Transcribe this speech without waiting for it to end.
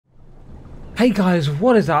Hey guys,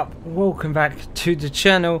 what is up? Welcome back to the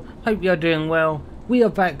channel. Hope you're doing well. We are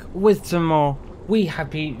back with some more We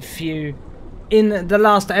Happy Few. In the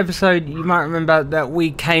last episode, you might remember that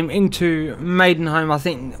we came into Maidenhome. I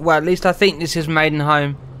think, well, at least I think this is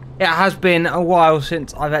Maidenhome. It has been a while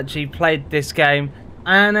since I've actually played this game.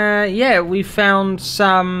 And yeah, we found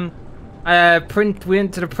some we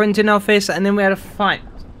went to the printing office and then we had a fight.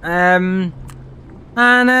 And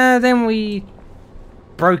then we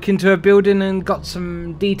broke into a building and got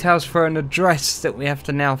some details for an address that we have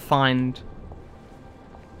to now find.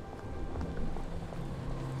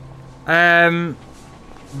 And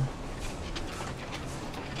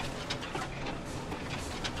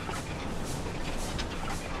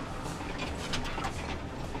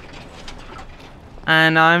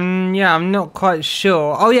I'm not quite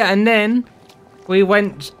sure. Oh yeah, and then we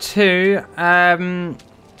went to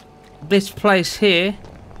this place here.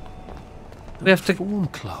 We have to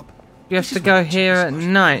club. You have to go here at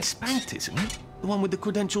night. Spanked, isn't it? The one with the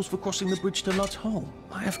credentials for crossing the bridge to Lud's home.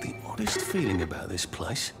 I have the oddest feeling about this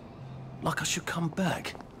place. Like I should come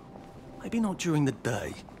back. Maybe not during the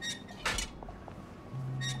day.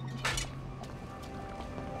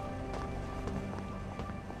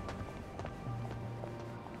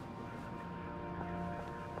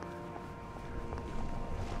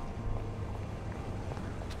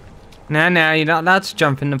 Now, you're not allowed to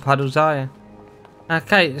jump in the puddles, are you?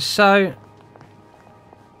 Okay, so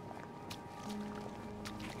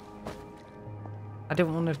I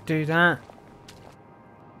didn't want to do that.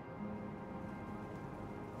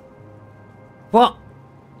 What?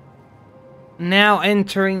 Now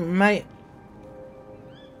entering I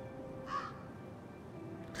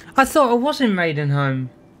thought I was in Maidenhome.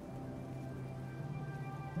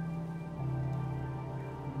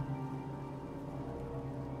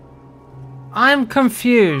 I'm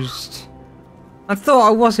confused. I thought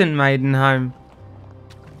I was in Maidenhome.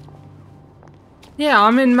 Yeah,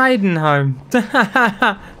 I'm in Maidenhome.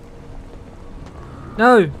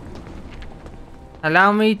 No.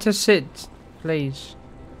 Allow me to sit, please.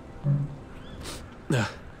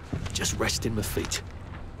 Just resting my feet.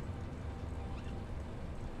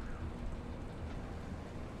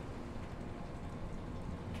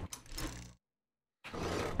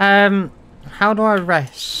 How do I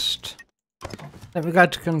rest? Let me go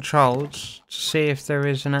to controls to see if there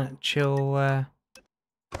is an actual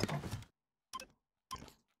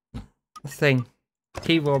thing.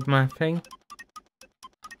 Keyboard mapping.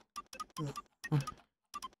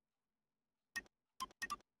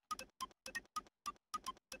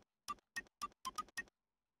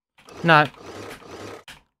 No.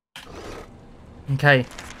 Okay.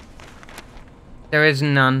 There is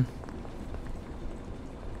none.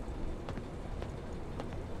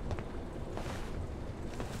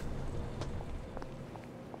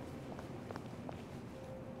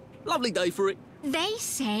 Lovely day for it. They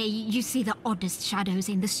say you see the oddest shadows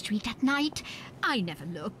in the street at night. I never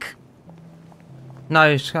look.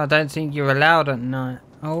 No, I don't think you're allowed at night.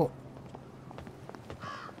 Oh.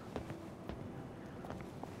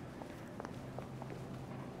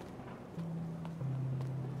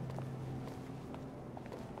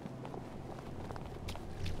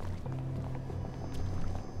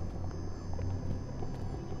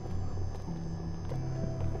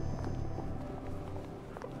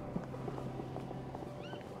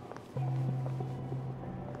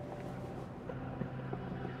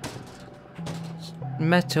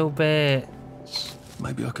 Metal bits.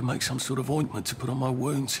 Maybe I can make some sort of ointment to put on my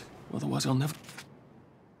wounds. Otherwise I'll never...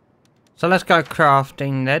 So let's go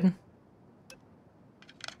crafting then.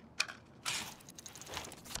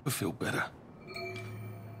 I feel better.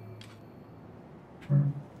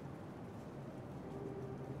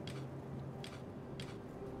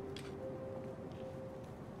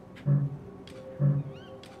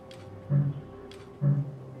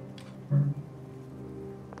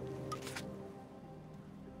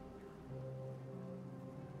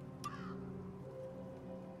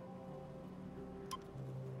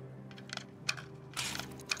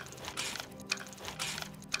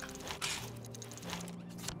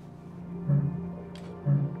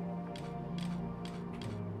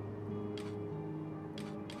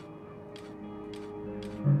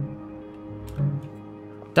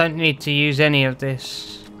 Don't need to use any of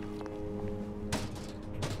this.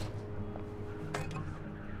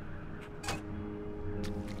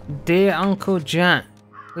 Dear Uncle Jack.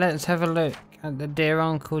 Let's have a look at the Dear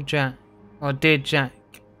Uncle Jack. Or Dear Jack.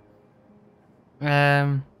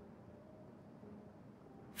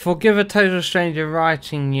 Forgive a total stranger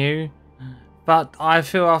writing you, but I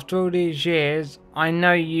feel after all these years, I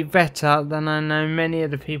know you better than I know many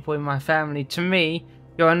of the people in my family. To me,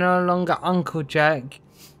 You're no longer Uncle Jack.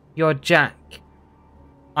 You're Jack.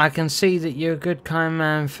 I can see that you're a good, kind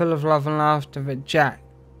man, full of love and laughter, but Jack,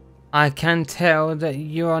 I can tell that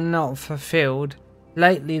you are not fulfilled.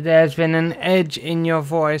 Lately there's been an edge in your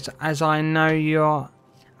voice as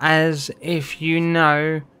if you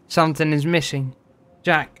know something is missing.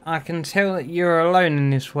 Jack, I can tell that you're alone in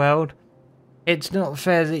this world. It's not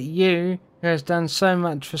fair that you, who has done so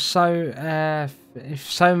much for so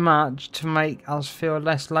much to make us feel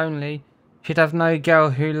less lonely, should have no girl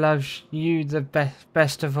who loves you the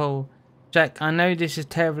best of all. Jack, I know this is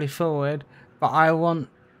terribly forward, but I want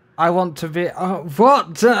to be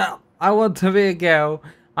I want to be a girl.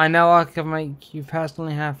 I know I can make you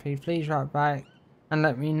personally happy. Please write back and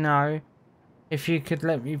let me know. If you could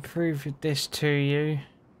let me prove this to you.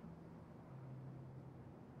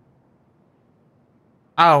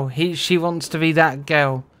 Oh, she wants to be that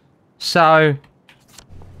girl. So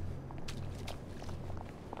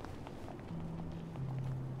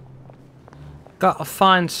gotta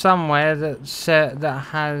find somewhere that's that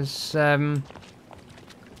has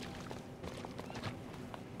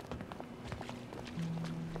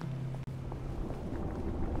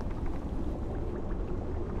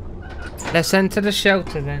let's enter the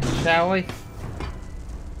shelter then, shall we?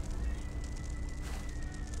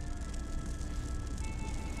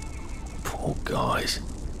 Poor guys.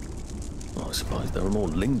 I suppose there are more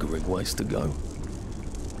lingering ways to go.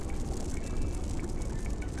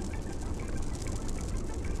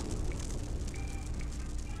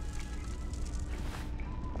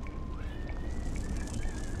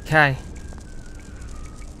 Okay.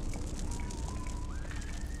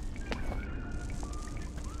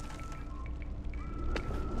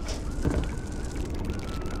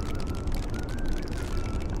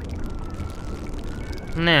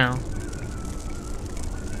 Now.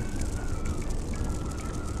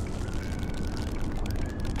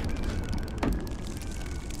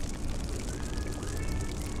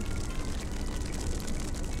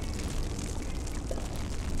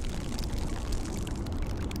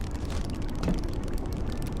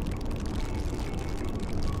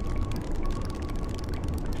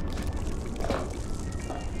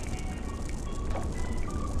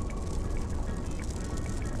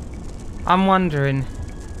 I'm wondering,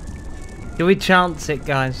 do we chance it,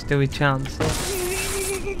 guys? Do we chance it?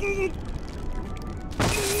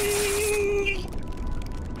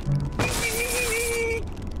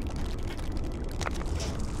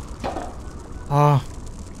 Oh.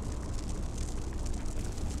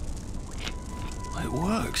 It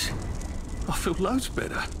works. I feel loads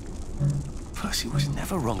better. Percy was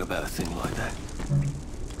never wrong about a thing like that.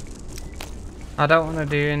 I don't want to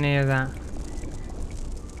do any of that.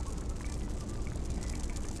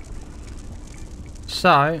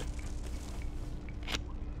 So,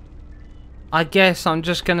 I guess I'm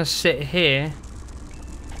just gonna sit here.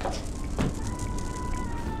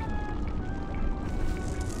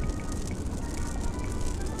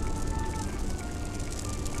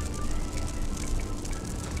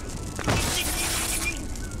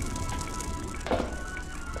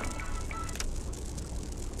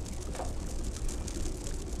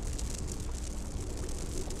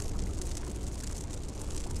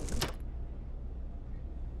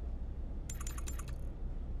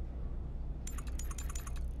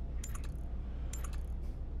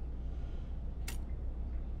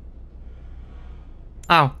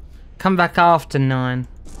 Oh, come back after 9.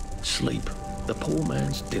 Sleep. The poor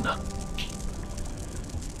man's dinner.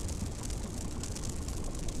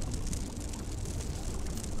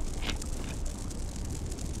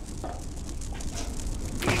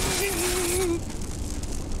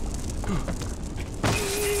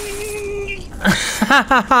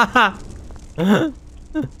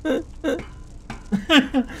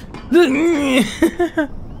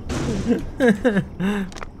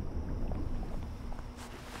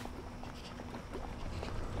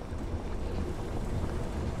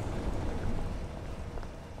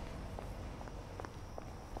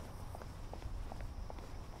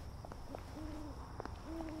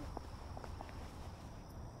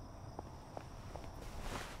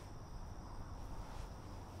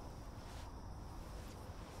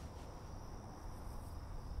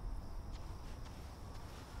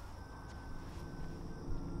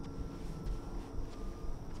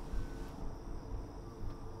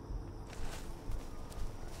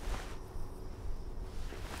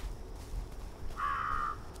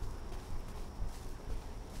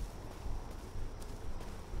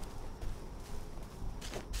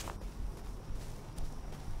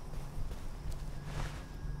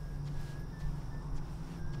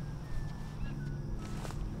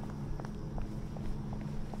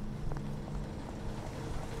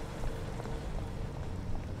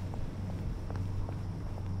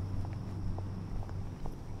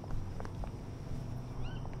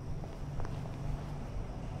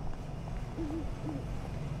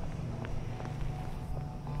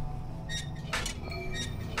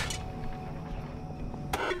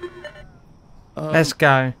 Let's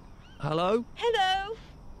go. Hello? Hello.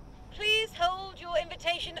 Please hold your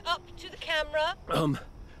invitation up to the camera.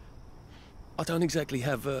 I don't exactly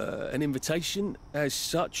have an invitation as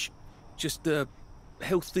such, just a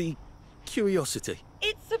healthy curiosity.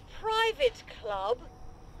 It's a private club.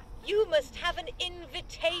 You must have an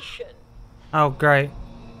invitation. Oh, great.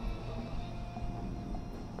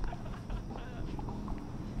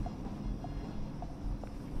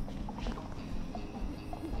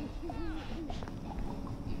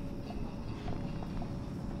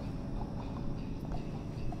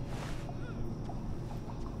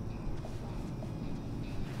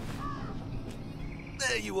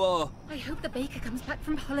 There you are. I hope the baker comes back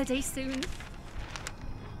from holiday soon.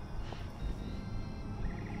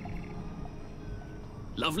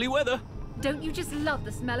 Lovely weather. Don't you just love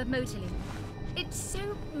the smell of motorling? It's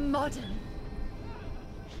so modern.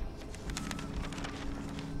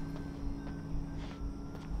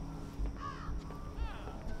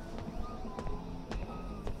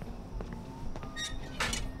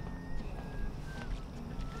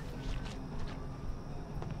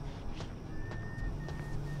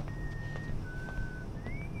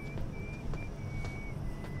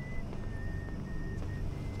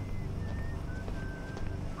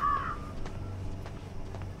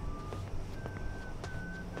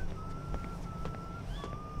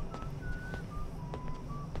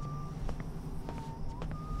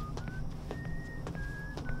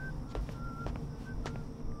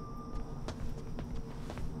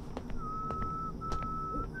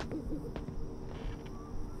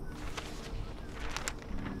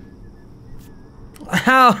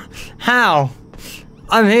 How?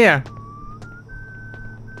 I'm here.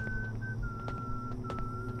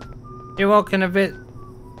 You're walking a bit.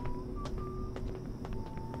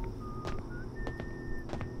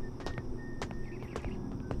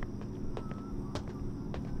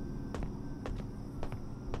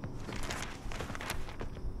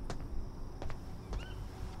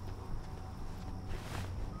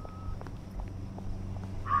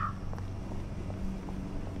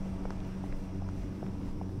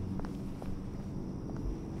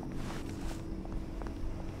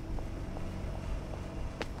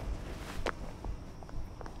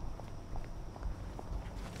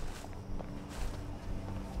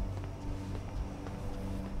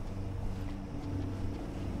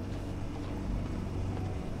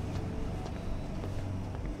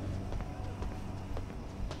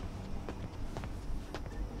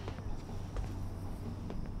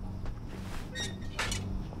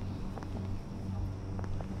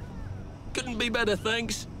 Couldn't be better,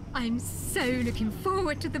 thanks. I'm so looking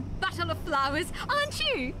forward to the Battle of Flowers, aren't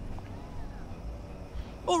you?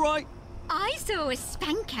 All right. I saw a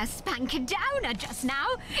spanker downer just now.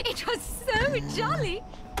 It was so jolly.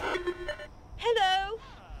 Hello.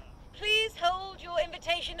 Please hold your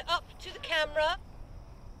invitation up to the camera.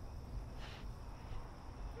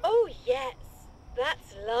 Oh, yes.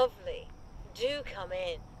 That's lovely. Do come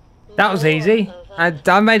in. That was More easy. of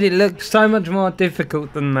I made it look so much more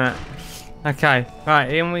difficult than that. Okay,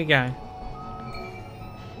 right, in we go.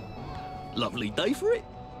 Lovely day for it.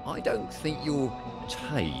 I don't think your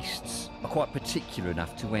tastes are quite particular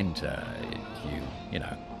enough to enter. You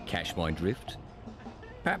know, catch my drift?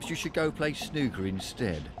 Perhaps you should go play snooker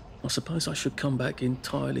instead. I suppose I should come back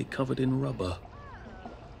entirely covered in rubber.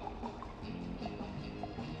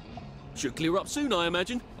 Should clear up soon, I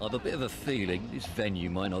imagine. I've a bit of a feeling this venue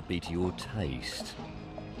might not be to your taste.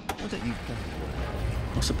 Why don't you go?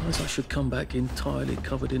 I suppose I should come back entirely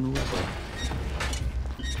covered in rubber.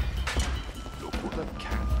 Look what the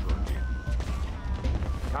cat's got in.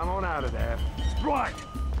 Come on out of there. Right!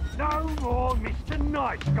 No more Mr.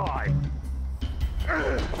 Nice Guy!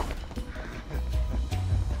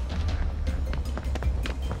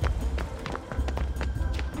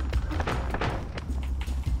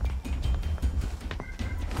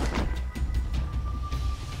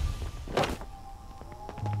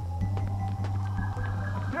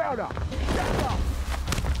 Down up! Down up!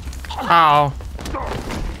 Ow.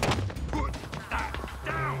 Put that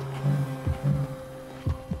down!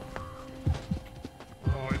 I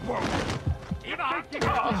won't. If I give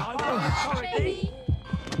up, Baby.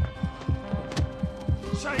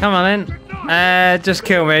 Come on in. Just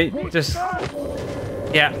kill me. Just.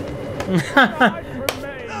 Yeah.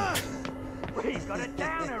 He's got a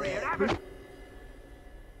downer here, haven't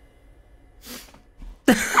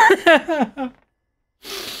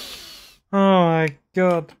Oh my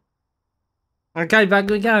god. Okay, back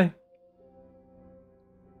we go.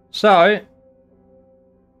 So,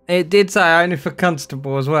 it did say only for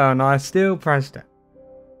constable as well, and I still pressed it.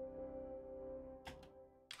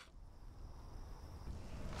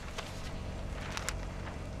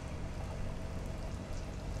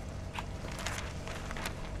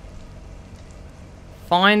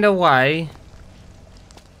 find a way.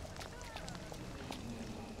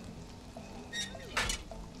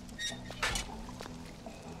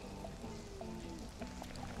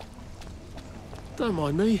 Don't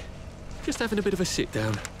mind me. Just having a bit of a sit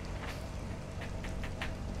down.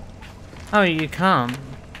 Oh, you can't.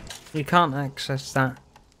 You can't access that.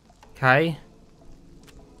 Okay.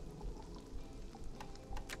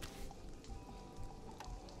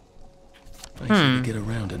 Easy to get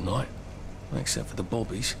around at night, except for the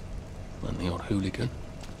bobbies and the odd hooligan.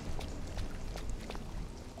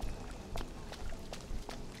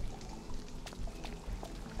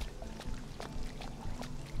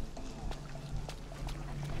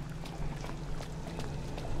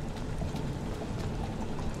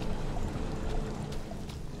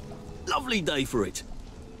 Lovely day for it.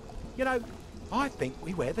 You know, I think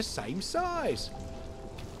we wear the same size.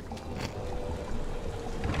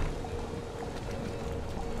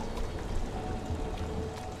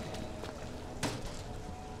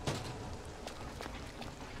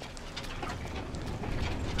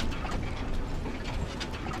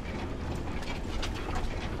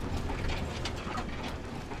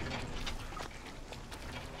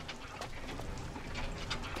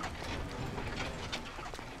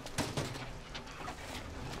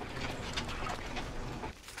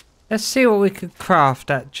 Let's see what we could craft,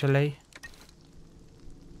 actually.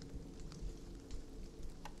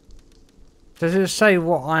 Does it say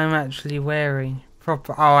what I'm actually wearing?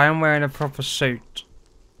 Proper. Oh, I am wearing a proper suit.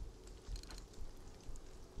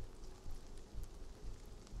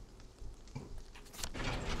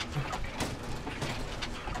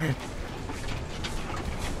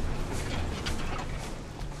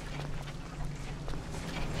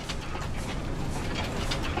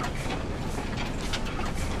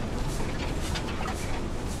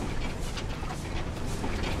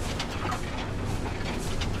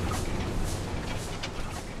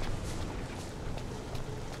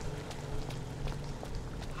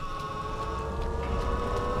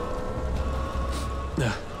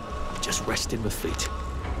 Just resting my feet.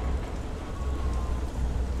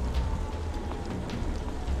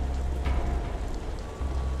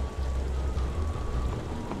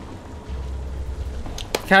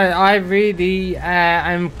 Okay, I really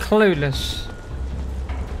am clueless.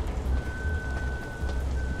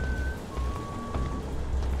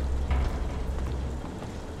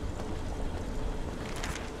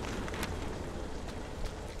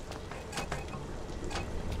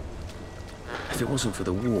 If it wasn't for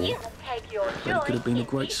the war, then he could have been a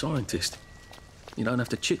great scientist. You don't have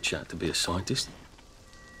to chit-chat to be a scientist.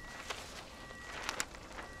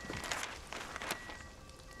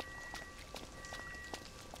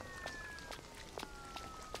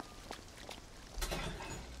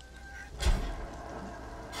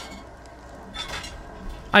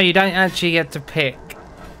 Oh, you don't actually get to pick.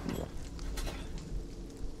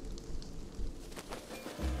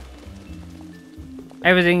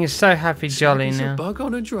 Everything is so happy jolly It's now. a bug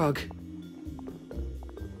on a drug.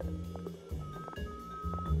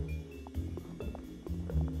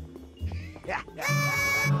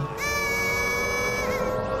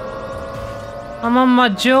 I'm on my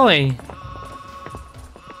joy.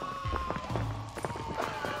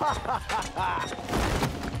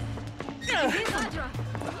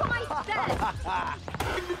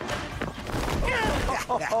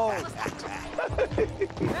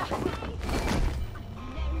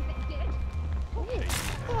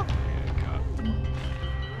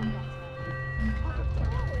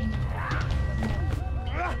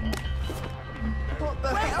 What the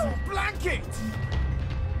hell? Blanket!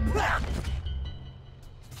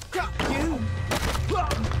 You!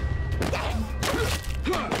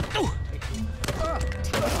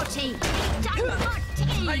 Potty! Damn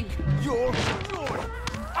potty! Make your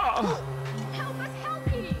Help us help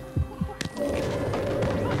you!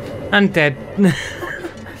 I'm dead.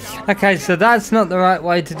 Okay, so that's not the right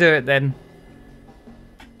way to do it then.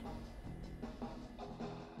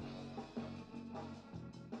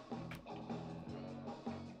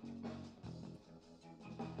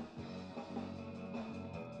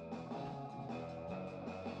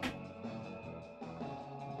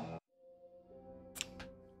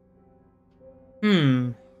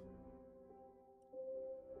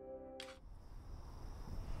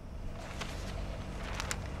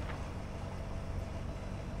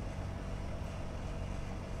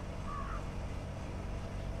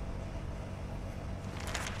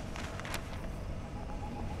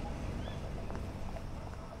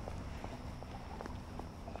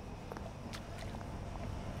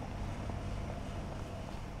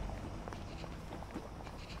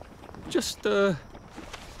 Just,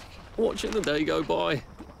 watching the day go by.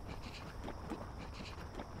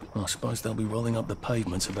 suppose they'll be rolling up the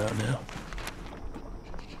pavements about now.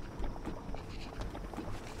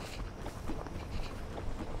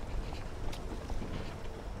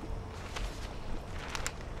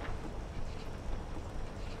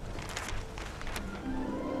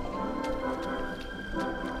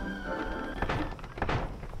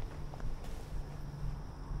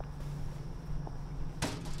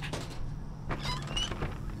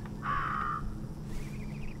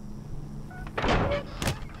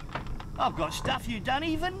 I've got stuff you don't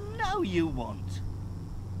even know you want.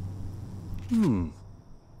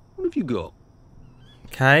 What have you got?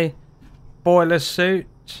 Okay. Boiler suit.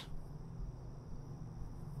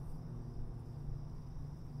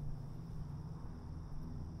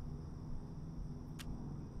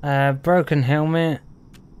 Broken helmet.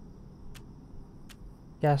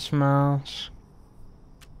 Gas mask.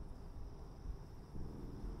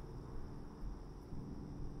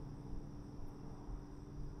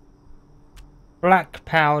 Black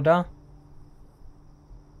powder.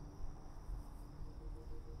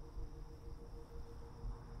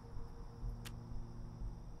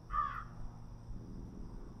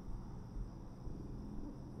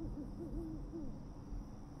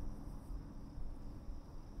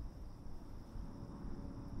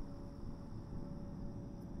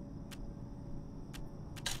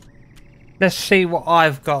 Let's see what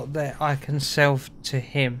I've got that I can sell to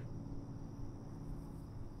him.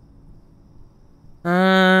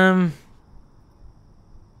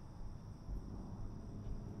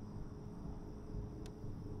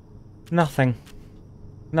 Nothing.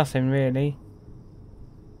 Nothing really.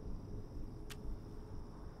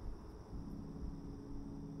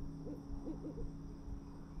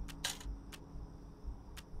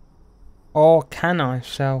 Or can I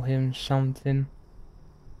sell him something?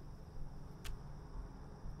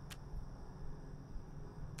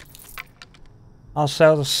 I'll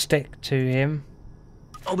sell the stick to him.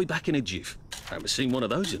 I'll be back in a jiff. Haven't seen one of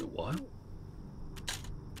those in a while.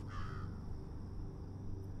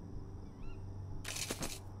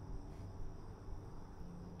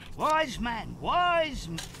 Wise man, wise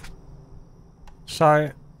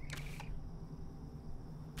So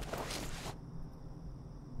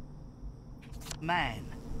man.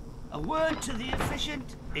 A word to the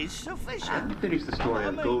efficient is sufficient. You finished the story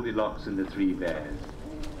of Goldilocks and the Three Bears.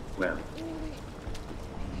 Well,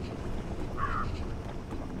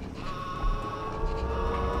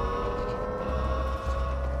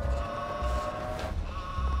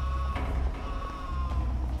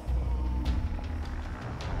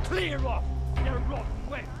 Clear off, you rotten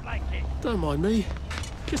wet blanket. Don't mind me.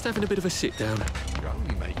 Just having a bit of a sit down. You're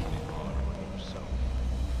only making it harder on yourself.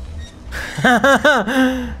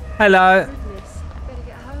 hello. Goodness, better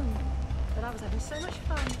get home. But I was having so much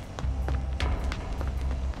fun.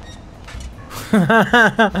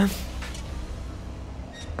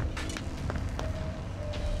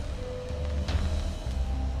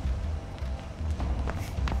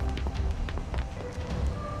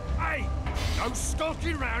 Hey, no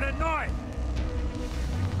stalking round at night.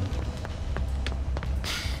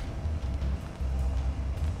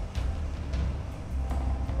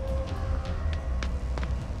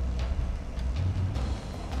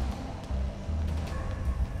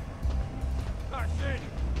 That's it.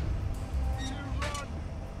 You run.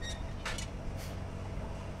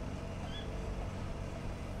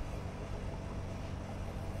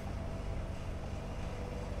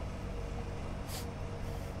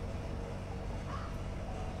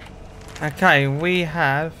 Okay, we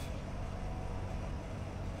have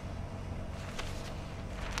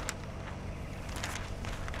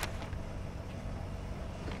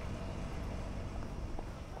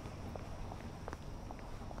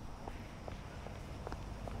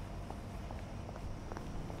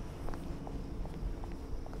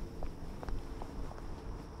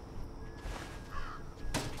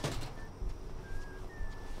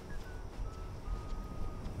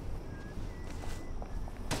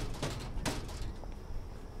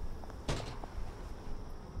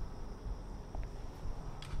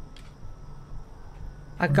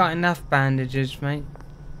I got enough bandages, mate.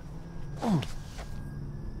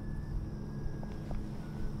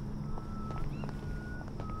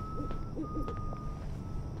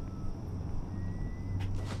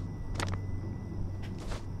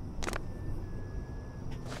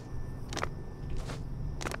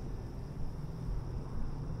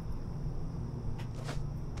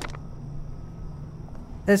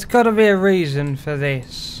 There's got to be a reason for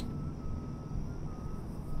this.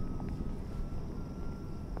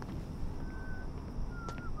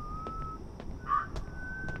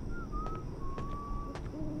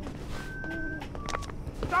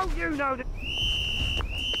 Don't you know that?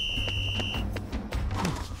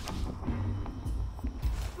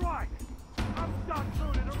 done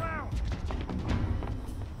fooling around.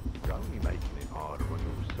 You're only making it harder on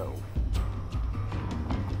yourself.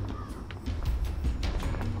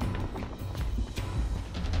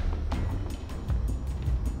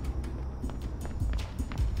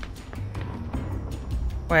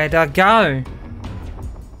 Where'd I go?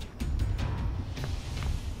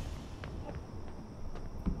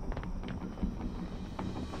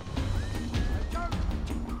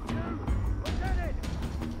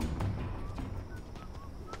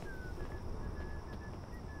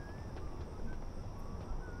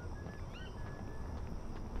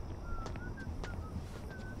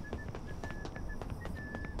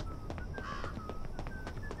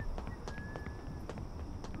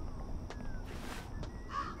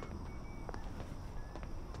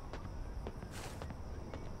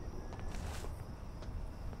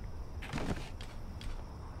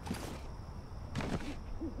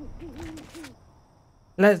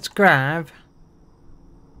 Let's grab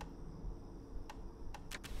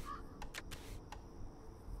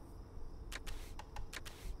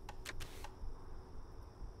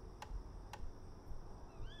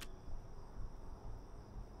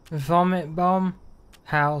vomit bomb,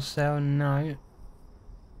 house cell, no.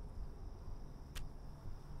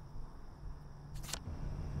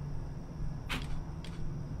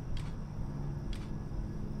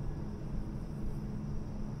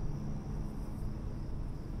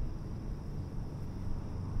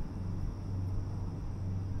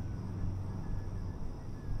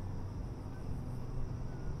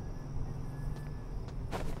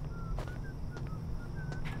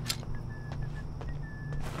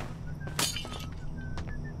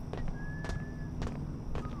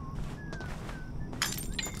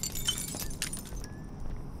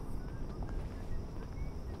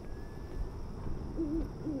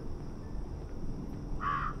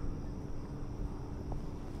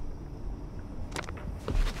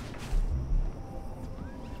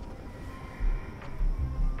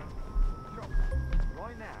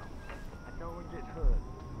 Right now, and no one gets hurt.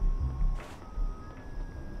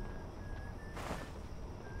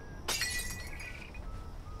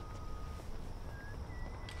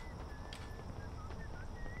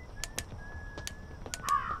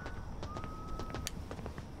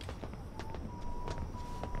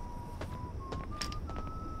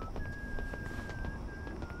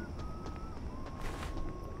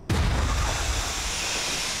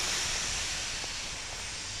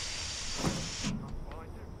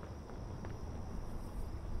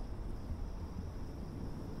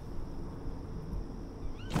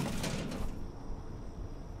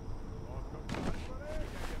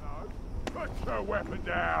 Put your weapon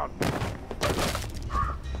down!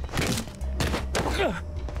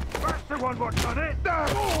 That's the one what done it! Down!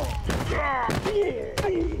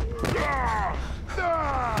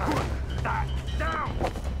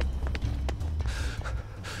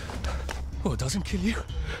 Oh, it doesn't kill you?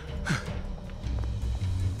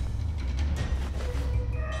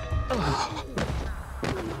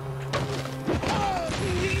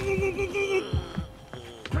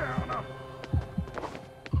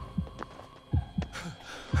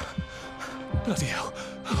 Bloody hell.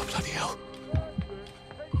 Oh, bloody hell.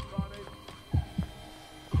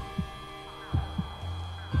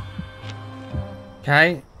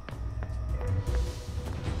 Okay.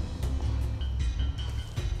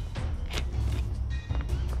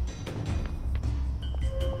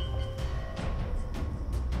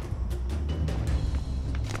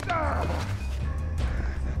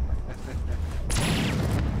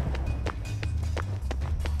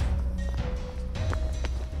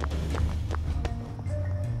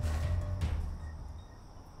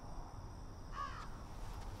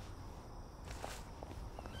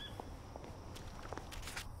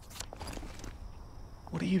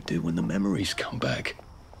 What do you do when the memories come back?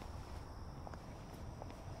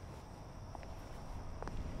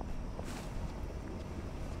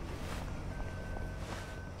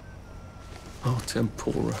 Oh,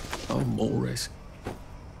 tempora. Oh, mores.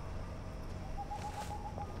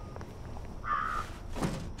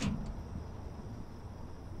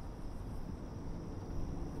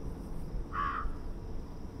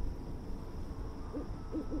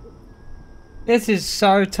 This is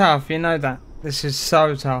so tough, you know that. This is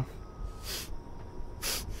so tough.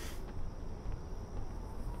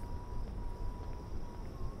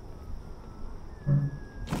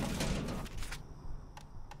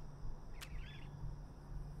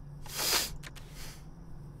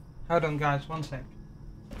 Hold on guys, one sec.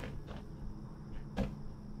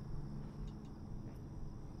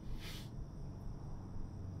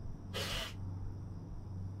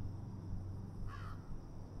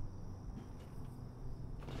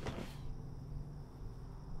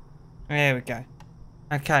 There we go.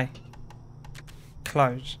 Okay.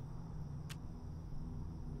 Close.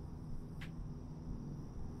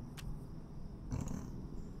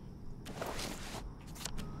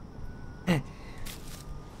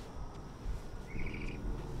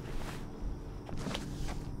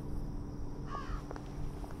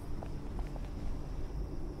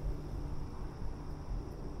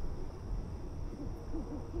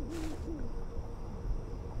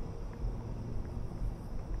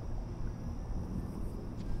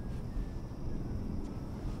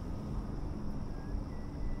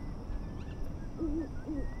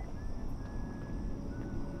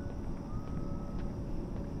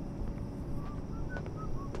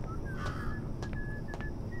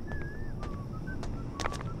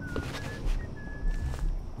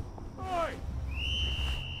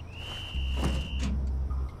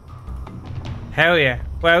 Hell yeah.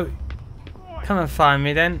 Well, come and find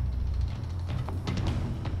me then.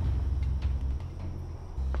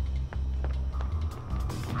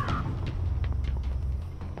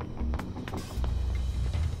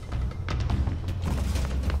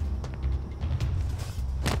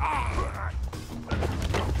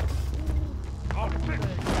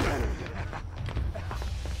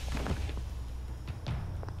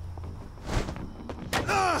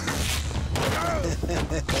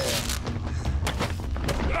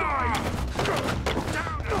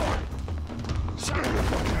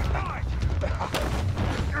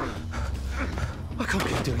 I can't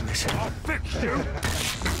keep doing this. I'll fix you!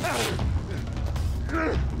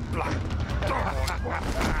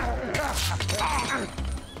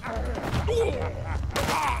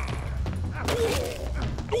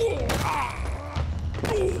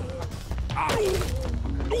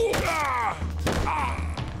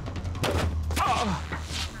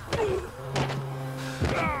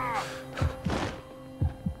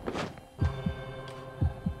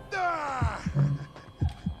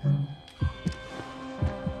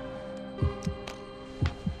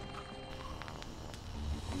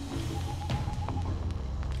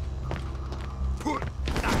 Put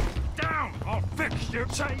that down! I'll fix you!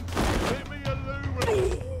 Say, give me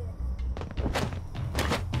aluminum!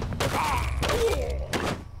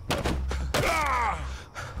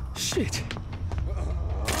 Shit.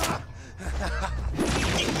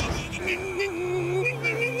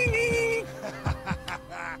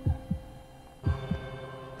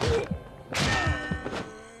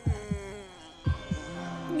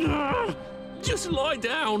 Just lie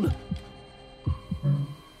down.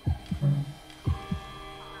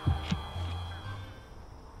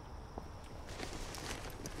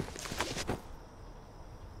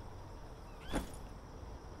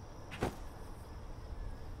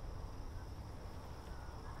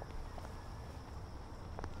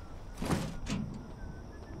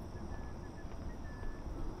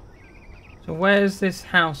 So where's this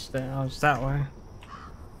house then? Oh, it's that way.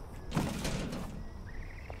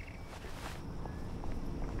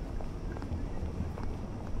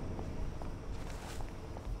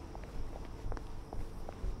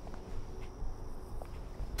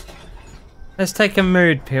 Let's take a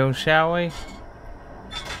mood pill, shall we?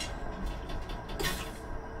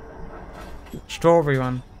 Strawberry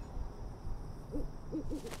one.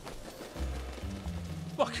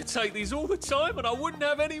 I could take these all the time and I wouldn't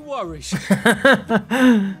have any worries.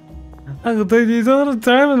 I could do these all the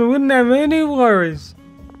time and I wouldn't have any worries.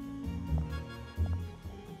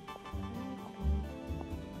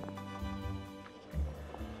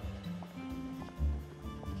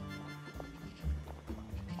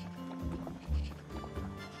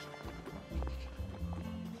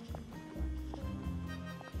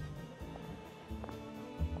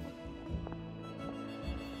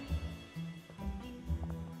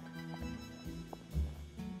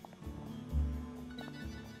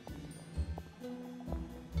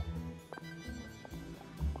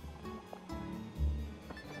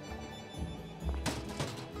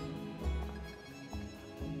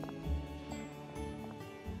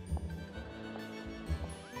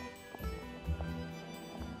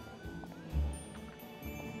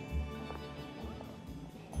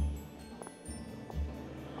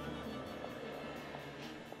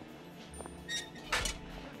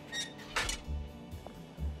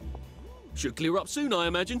 Should clear up soon, I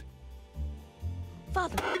imagine.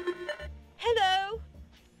 Father. Hello.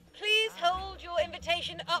 Please hold your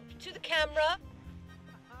invitation up to the camera.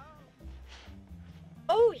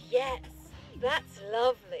 Oh, yes. That's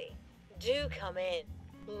lovely. Do come in.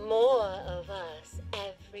 More of us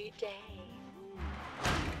every day.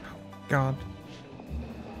 God.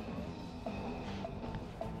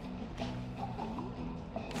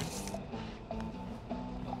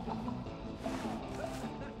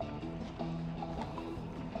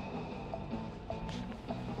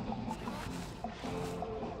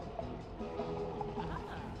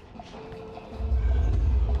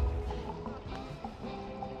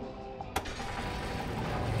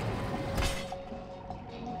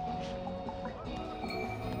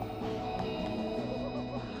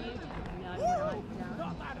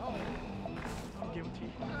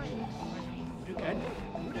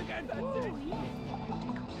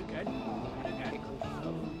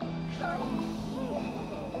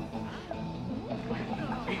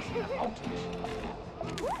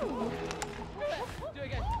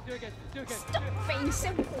 Stop being so...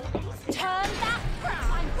 Turn that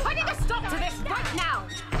round! I'm putting a stop to this right now!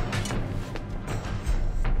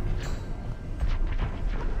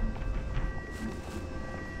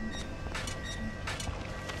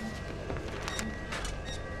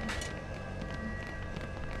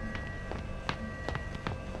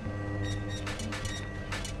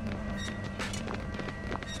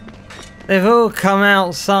 They've all come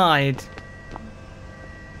outside.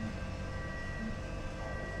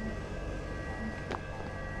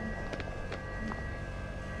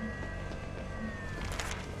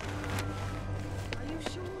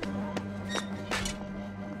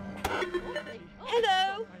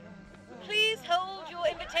 Hello. Please hold your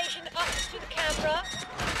invitation up to the camera.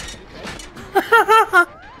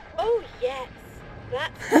 Oh yes,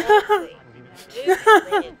 that's lovely. Do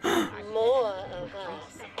come in. More of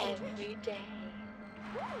us every day.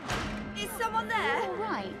 Is someone there? All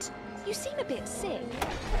right. You seem a bit sick.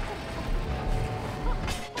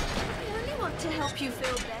 I only want to help you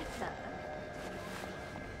feel better.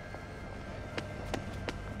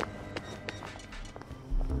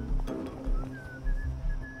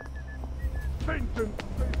 Vincent!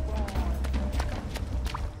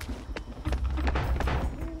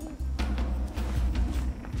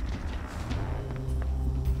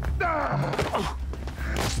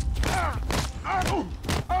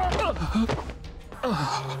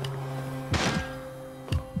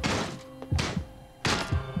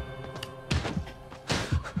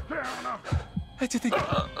 I did think...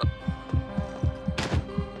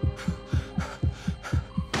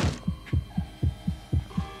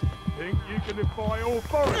 Think you can defy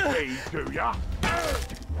authority, do ya?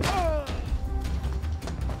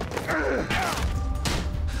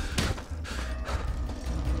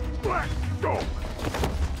 Black dog!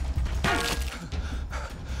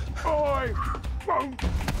 I won't...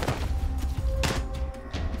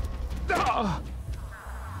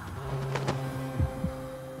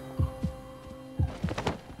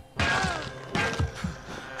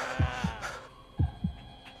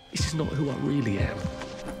 This is not who I really am.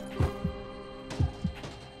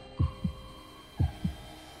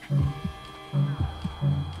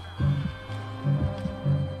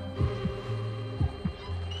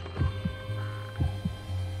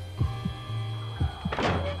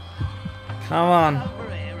 Come on.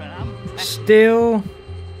 Still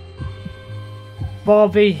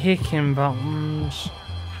Bobby Hickenbottoms.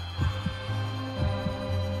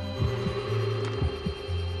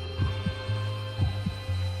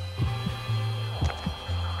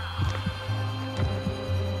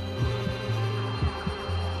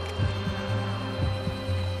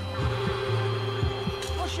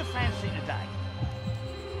 What's your fancy today?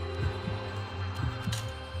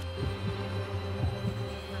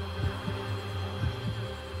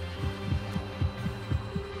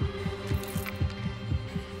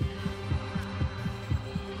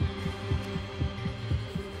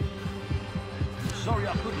 Sorry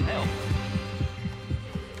I couldn't help.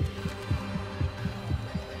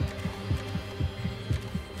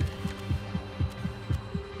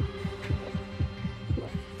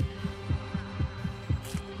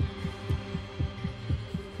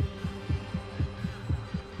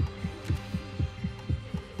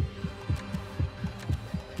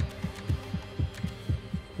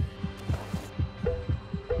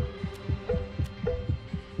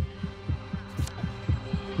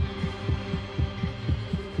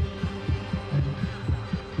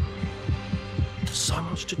 So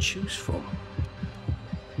much to choose from.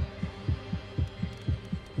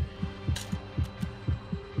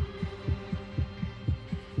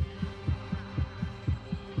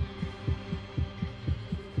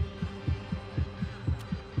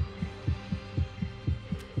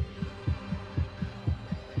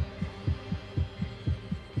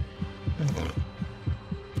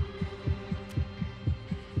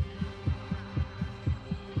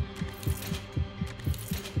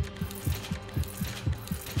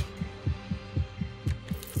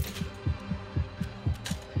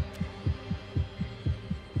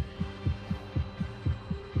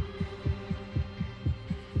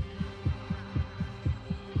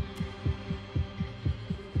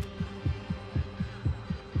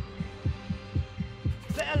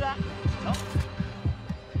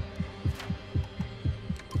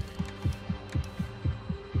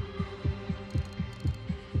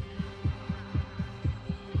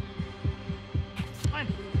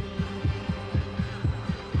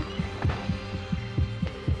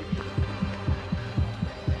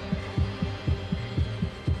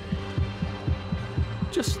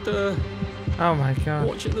 Just, Oh my god.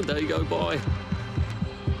 watching the day go by.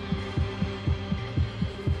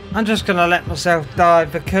 I'm just gonna let myself die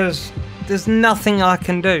because there's nothing I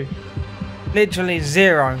can do. Literally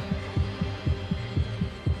zero.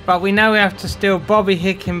 But we know we have to steal Bobby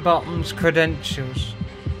Hickenbottom's credentials.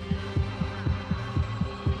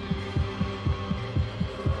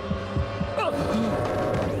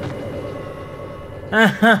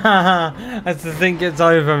 As the thing gets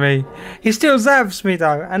over me. He still zaps me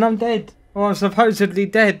though, and I'm dead. Or I'm supposedly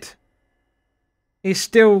dead. He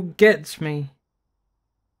still gets me.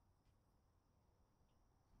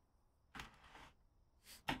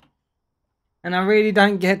 And I really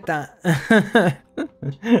don't get that.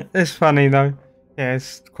 It's funny though. Yeah,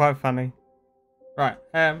 it's quite funny. Right,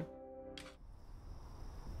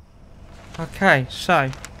 okay, so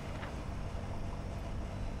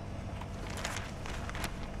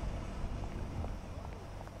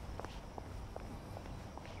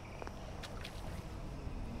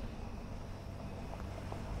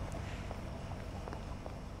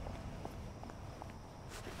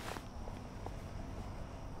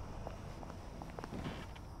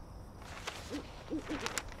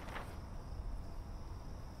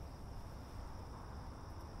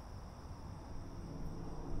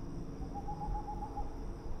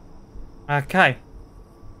okay.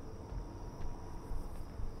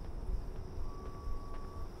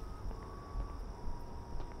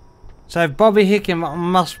 So Bobby Hickenbottom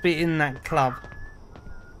must be in that club.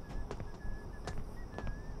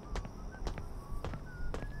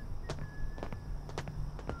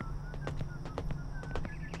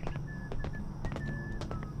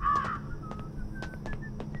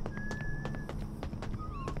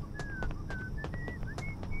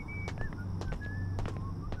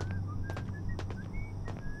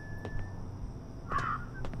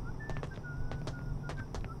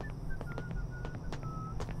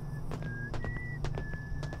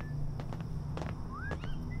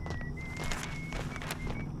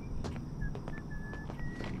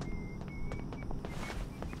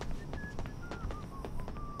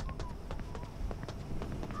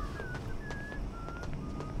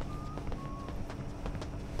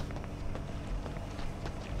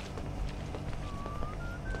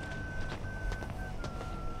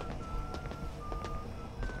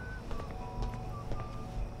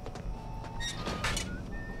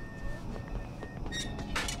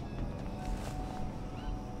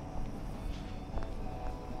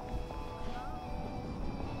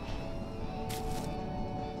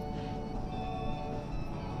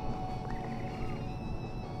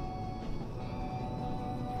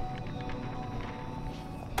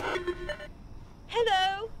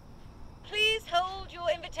 Hello. Please hold your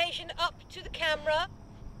invitation up to the camera.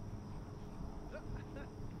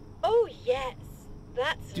 Oh yes,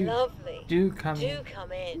 that's lovely. Do come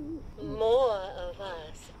in. More of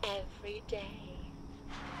us every day.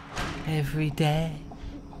 Every day.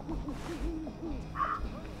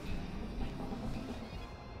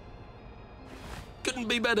 Couldn't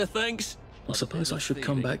be better, thanks. I suppose I should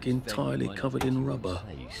come back entirely covered in rubber.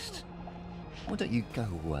 Why don't you go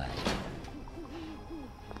away?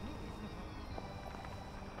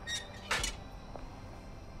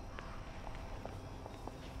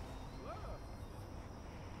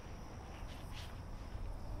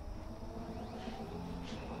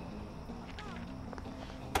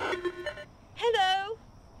 Hello.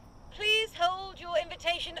 Please hold your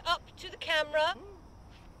invitation up to the camera.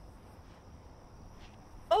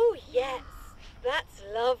 Oh yes, that's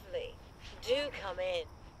lovely. Do come in.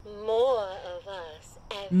 More of us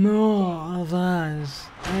every More of us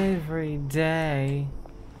every day.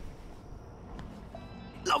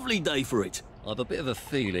 Lovely day for it. I've a bit of a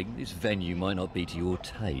feeling this venue might not be to your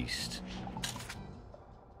taste.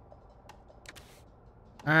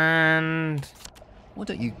 And why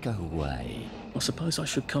don't you go away? I suppose I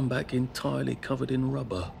should come back entirely covered in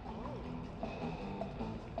rubber.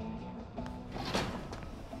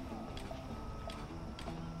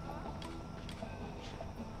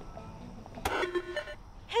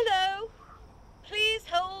 Hello. Please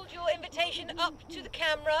hold your invitation up to the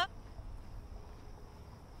camera.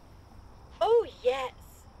 Oh yes,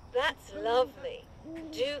 that's lovely.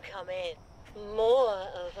 Do come in. More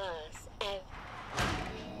of us every...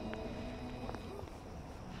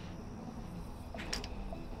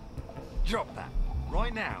 Drop that,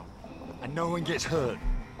 right now, and no one gets hurt.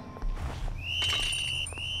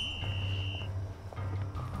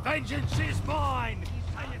 Vengeance is mine!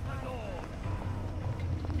 Saith the Lord.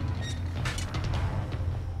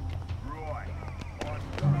 Right.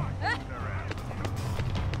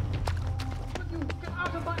 Get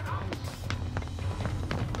out of my house!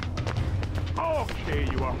 Oh! I'll cheer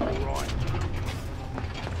you up, all right.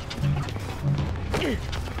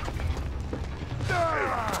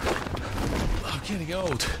 I'm getting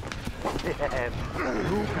old. Yeah,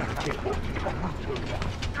 who can get what's coming to you?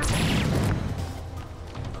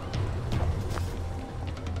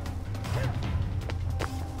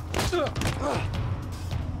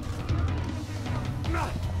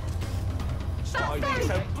 It's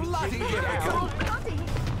so bloody difficult.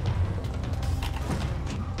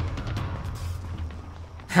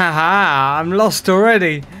 Haha, I'm lost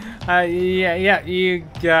already. Yeah, you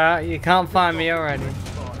can't find me already.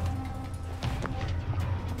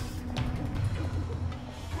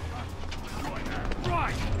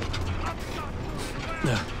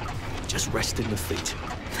 Just resting the feet.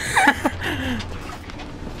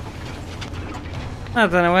 I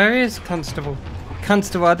don't know where he is, Constable.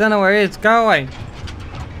 Constable, I don't know where he is. Go away.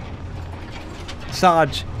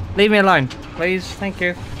 Sarge, leave me alone, please. Thank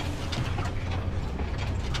you.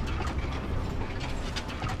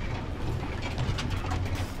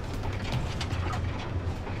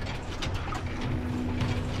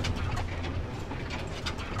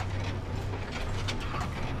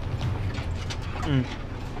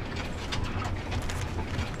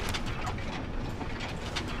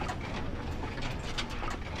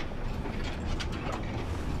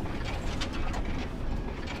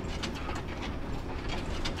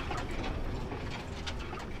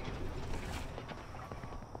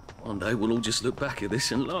 One day we'll all just look back at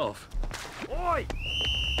this and laugh. Oi!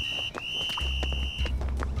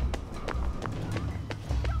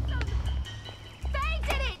 They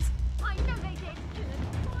did it! I know they did.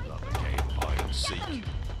 Hide and seek.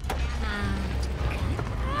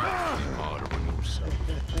 Harder on yourself.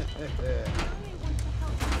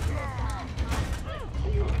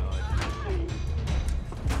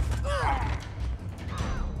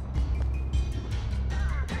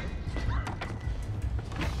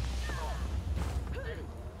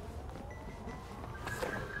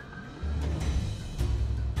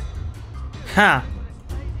 Ha!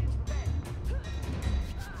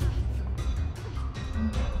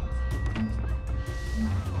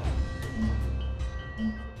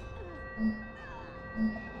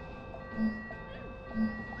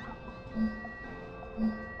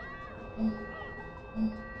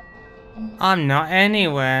 I'm not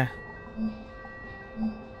anywhere.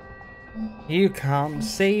 You can't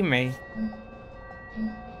see me.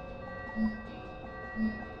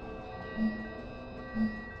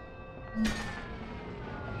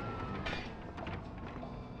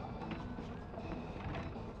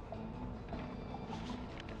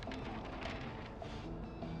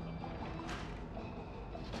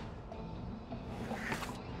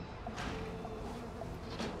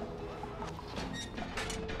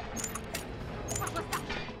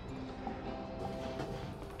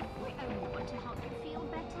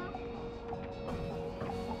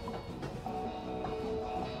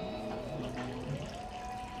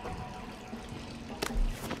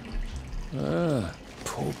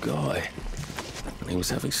 Poor guy. And he was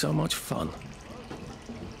having so much fun.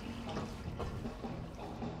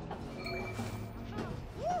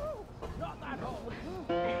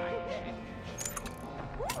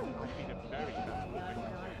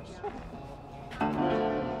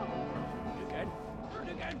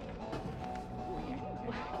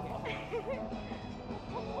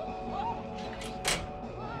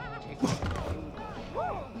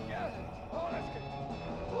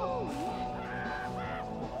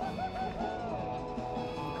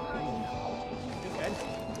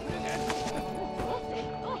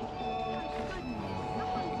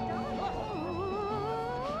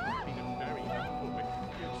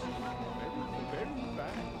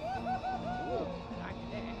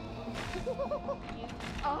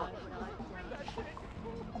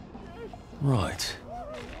 Right.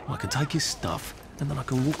 I can take his stuff, and then I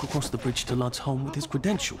can walk across the bridge to Lud's home with his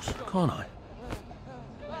credentials, can't I?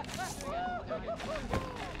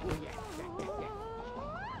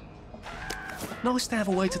 Nice to have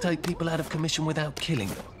a way to take people out of commission without killing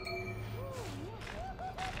them.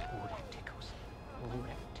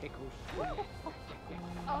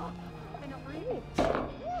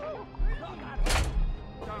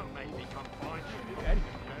 Don't make me come find you again.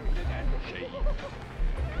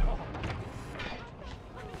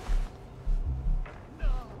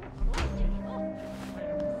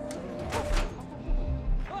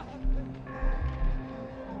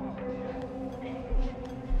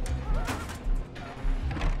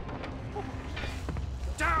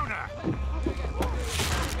 Downer!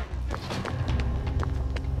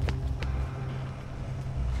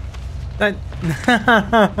 Don't.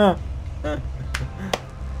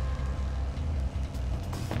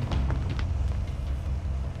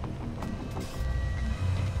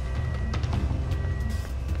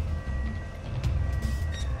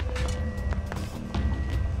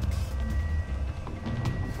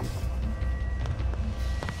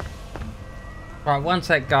 Right, one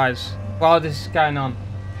sec, guys. While this is going on.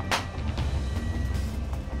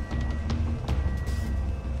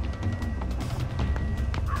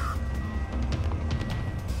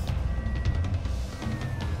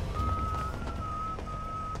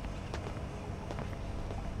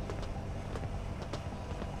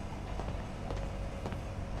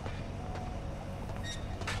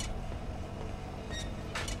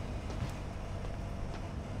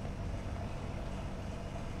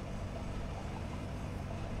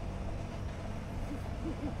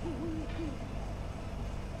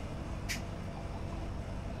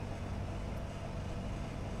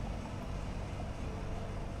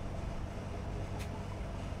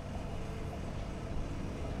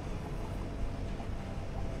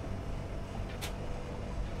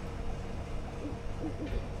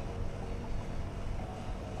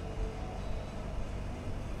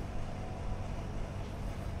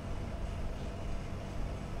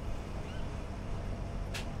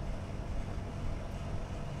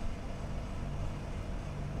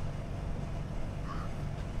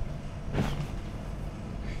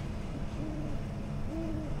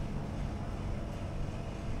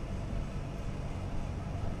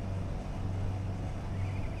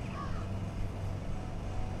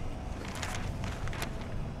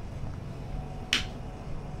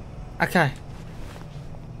 Okay.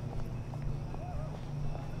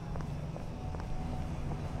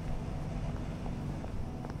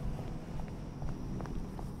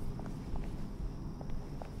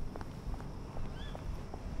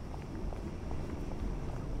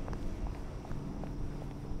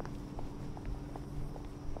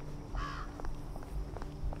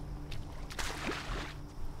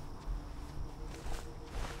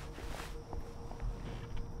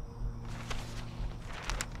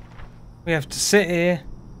 We have to sit here.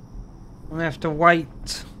 We have to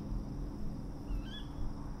wait.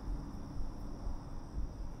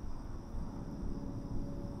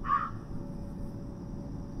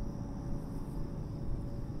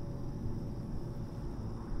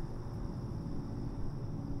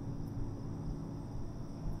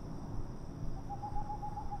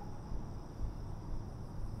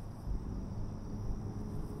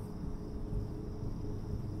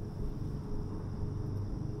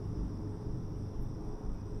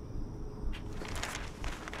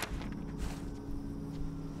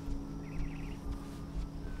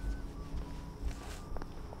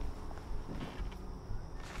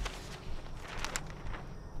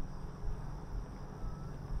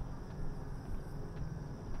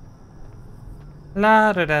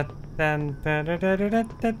 La da da da da da da da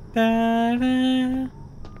da da.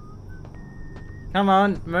 Come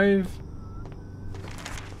on, move.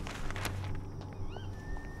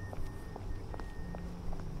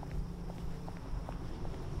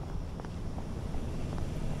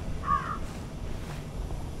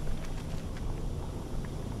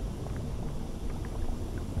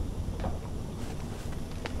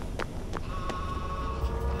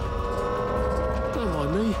 Don't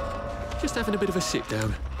mind me. Just having a bit of a sit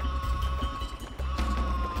down.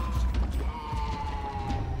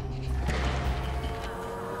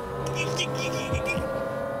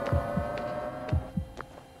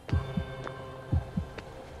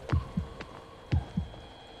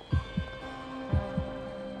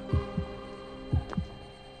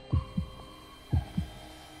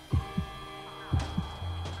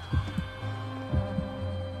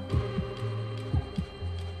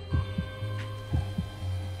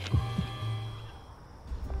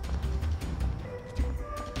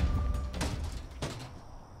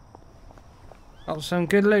 Got some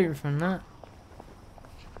good loot from that.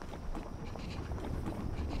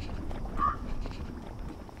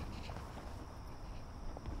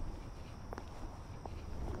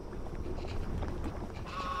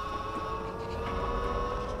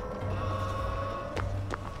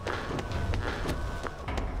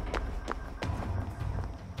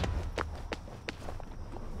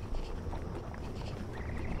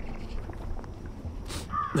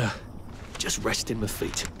 Just resting my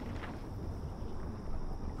feet.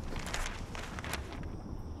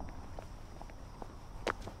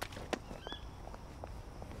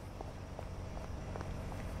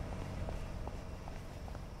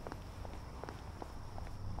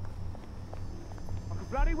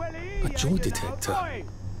 A joy detector. I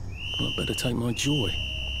better take my joy.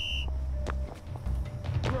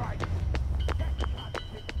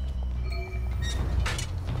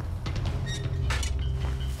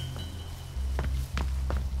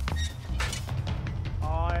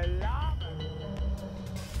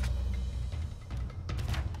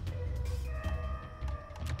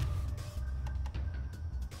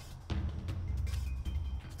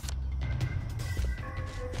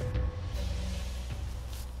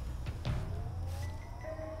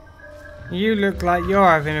 You look like you're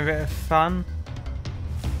having a bit of fun.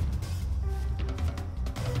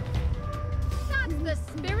 That's the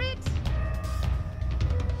spirit.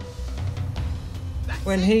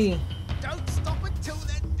 When he Don't stop until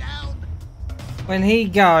they're down. when he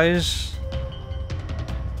goes,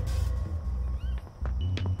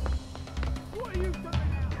 What are you doing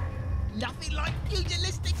now? Nothing like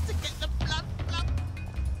pugilistics to get the blood flowing.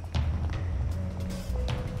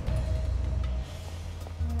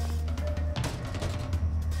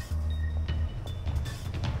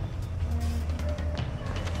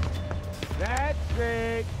 That's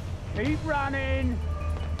it. Keep running.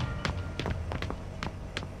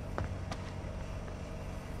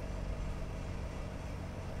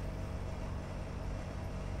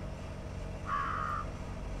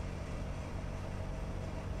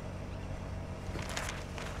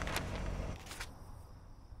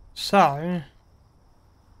 so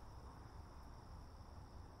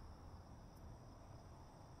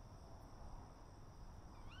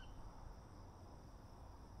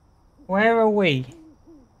where are we?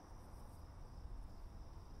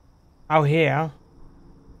 Oh, here.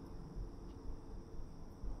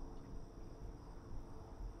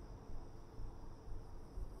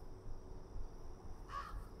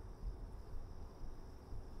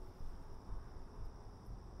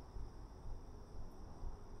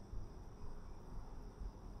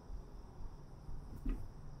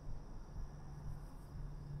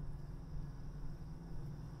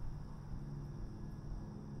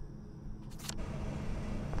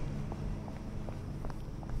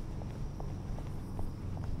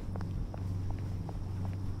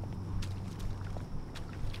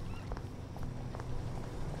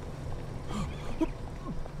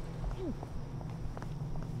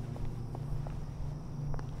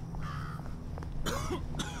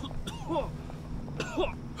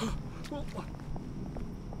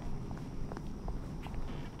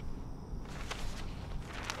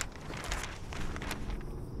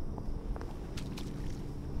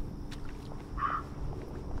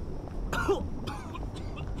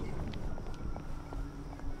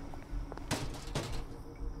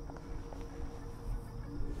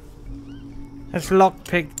 Let's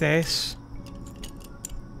lockpick this.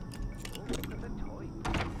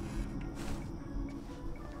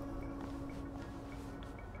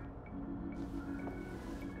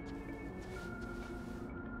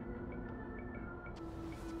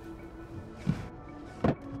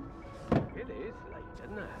 It is late,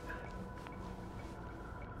 isn't it?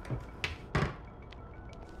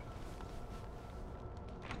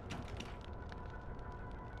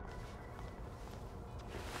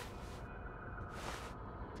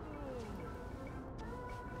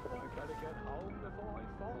 I better get home before I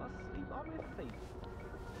fall asleep on my feet.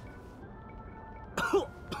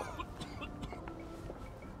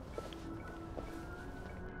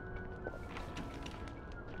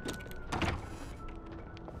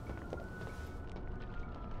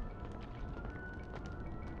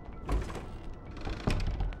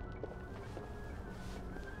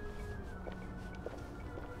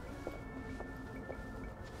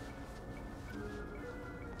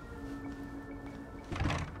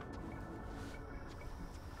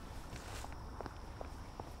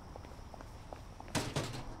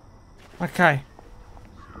 Okay.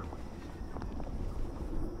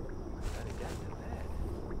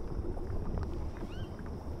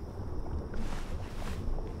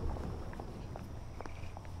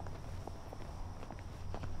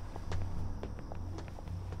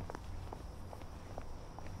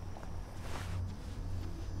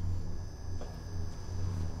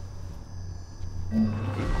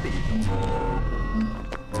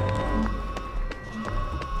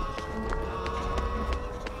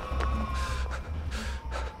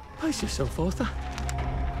 Pace yourself, Arthur.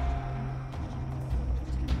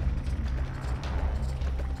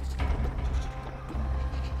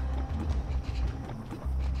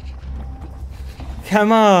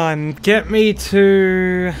 Come on, get me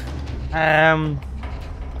to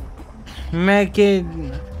Megiddo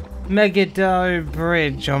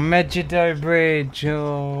Bridge or Megiddo Bridge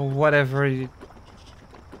or whatever it.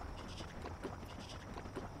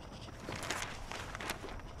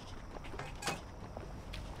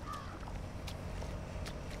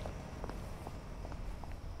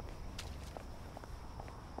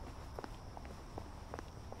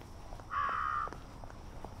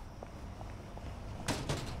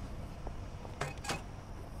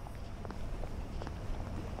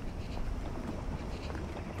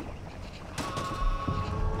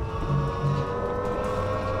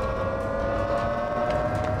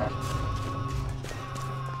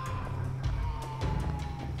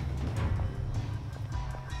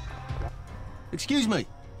 Excuse me.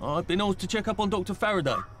 I've been asked to check up on Dr.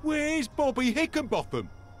 Faraday. Where's Bobby Hickenbotham?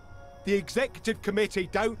 The executive committee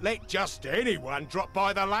don't let just anyone drop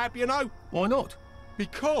by the lab, you know. Why not?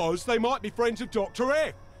 Because they might be friends of Dr.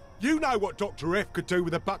 F. You know what Dr. F could do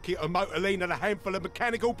with a bucket of motorline and a handful of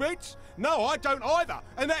mechanical bits? No, I don't either.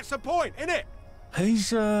 And that's the point, isn't it?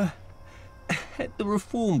 He's, at the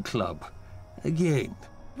Reform Club. Again.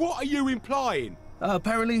 What are you implying?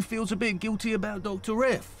 Apparently he feels a bit guilty about Dr.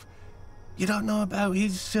 F. You don't know about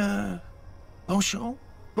his, penchant?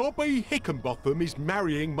 Bobby Hickenbotham is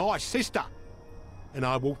marrying my sister. And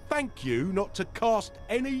I will thank you not to cast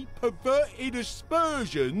any perverted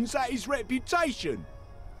aspersions at his reputation.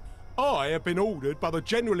 I have been ordered by the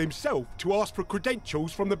General himself to ask for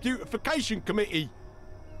credentials from the Beautification Committee.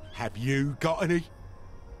 Have you got any?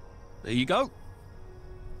 There you go.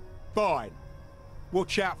 Fine.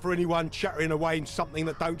 Watch out for anyone chattering away in something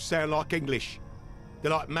that don't sound like English.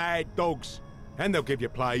 They're like mad dogs, and they'll give you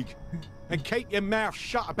plague. And keep your mouth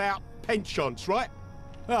shut about pensions, right?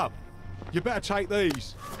 Oh, you better take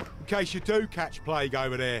these, in case you do catch plague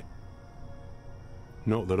over there.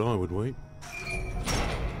 Not that I would wait.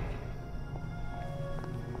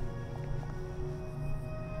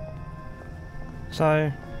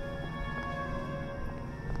 So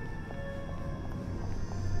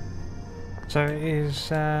it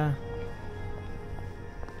is,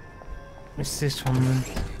 it's this one then.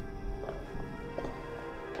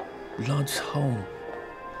 Lud's Hole.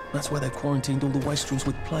 That's where they quarantined all the wastrels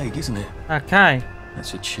with plague, isn't it? Okay.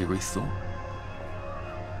 That's a cheery thought.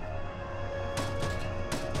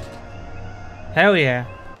 Hell yeah.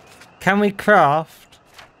 Can we craft?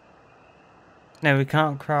 No, we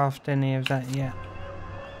can't craft any of that yet.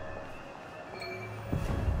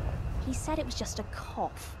 He said it was just a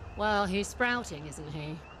cough. Well, he's sprouting, isn't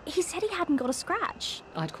he? He said he hadn't got a scratch.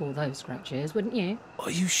 I'd call those scratches, wouldn't you? Are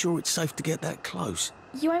you sure it's safe to get that close?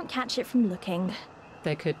 You won't catch it from looking.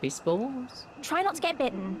 There could be spores. Try not to get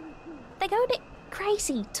bitten. They go a bit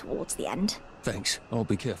crazy towards the end. Thanks, I'll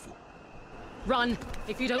be careful. Run,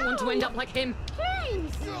 if you don't want to end up like him.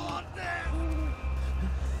 Please!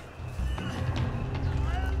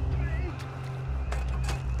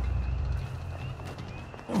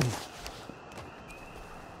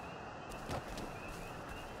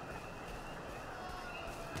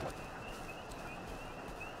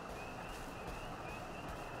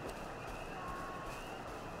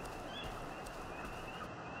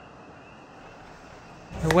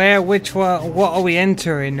 Where, which one, what are we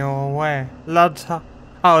entering or where? Lud's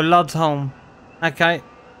Home. Okay.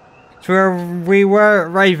 So we were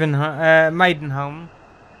at Maidenholm.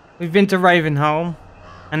 We've been to Ravenholm.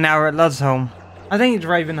 And now we're at Lud's Home. I think it's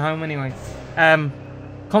Ravenholm anyway.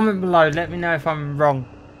 Comment below, let me know if I'm wrong.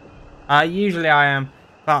 Usually I am.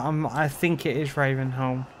 But I think it is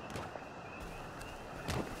Ravenholm.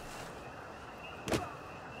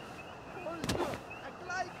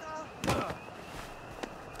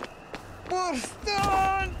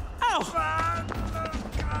 Boston! Ow!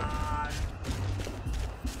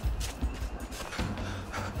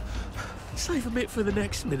 Save a bit for the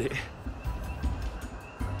next minute.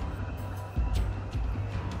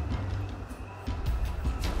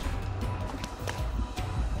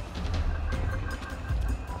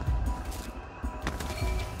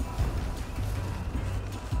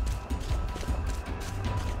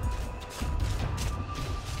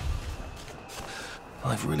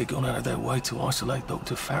 They've really gone out of their way to isolate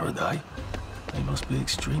Dr. Faraday. They must be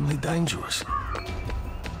extremely dangerous.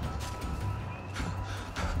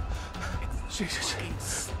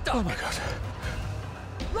 Jesus. Oh my God.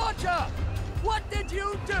 Roger! What did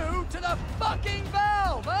you do to the fucking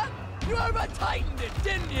valve, huh? You over-tightened it,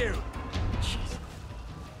 didn't you? Jeez.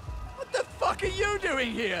 What the fuck are you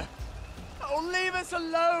doing here? Oh, leave us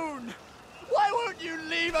alone! Why won't you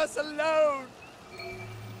leave us alone?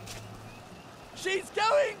 She's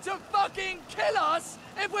going to fucking kill us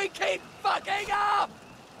if we keep fucking up!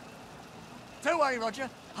 Don't worry, Roger.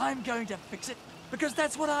 I'm going to fix it, because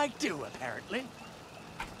that's what I do, apparently.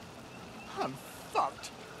 I'm fucked.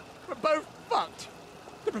 We're both fucked.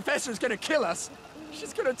 The professor's gonna kill us.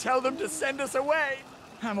 She's gonna tell them to send us away.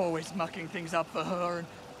 I'm always mucking things up for her,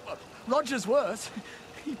 and Roger's worse.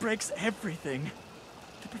 He breaks everything.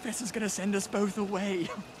 The professor's gonna send us both away.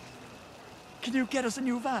 Can you get us a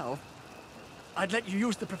new valve? I'd let you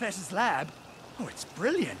use the professor's lab. Oh, it's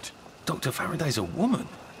brilliant. Dr. Faraday's a woman.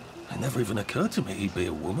 It never even occurred to me he'd be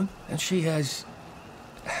a woman. And she has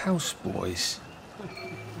houseboys.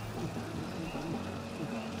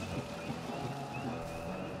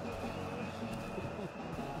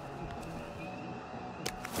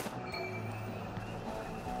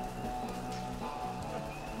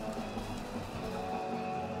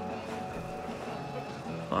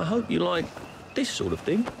 I hope you like this sort of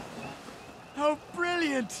thing. Oh,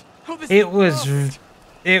 brilliant! Oh, this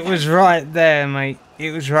It was right there, mate.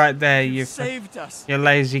 It was right there. You saved us. You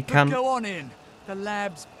lazy But cunt. go on in. The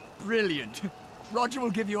lab's brilliant. Roger will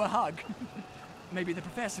give you a hug. Maybe the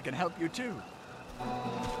professor can help you too.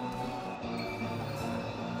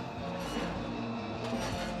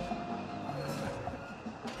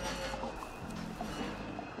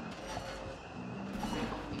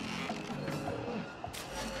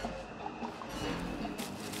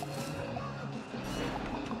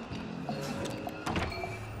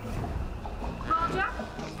 Roger?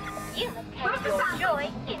 You have your joy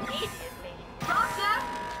immediately. Roger?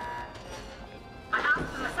 I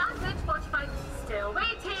asked for a sandwich, 45. Still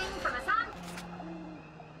waiting for the sandwich.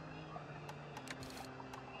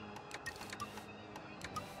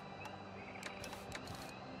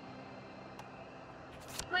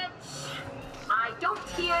 Which I don't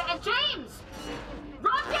hear a James.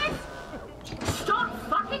 Roger! Stop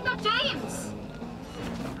fucking the James!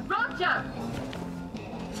 Roger!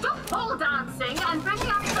 Stop pole dancing and bring me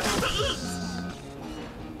up something to eat!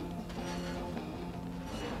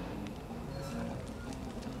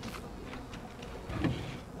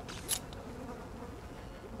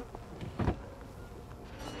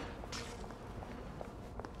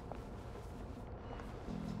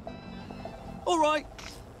 All right.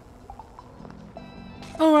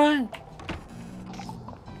 All right.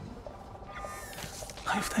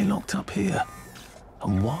 If they locked up here,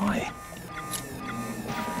 and why?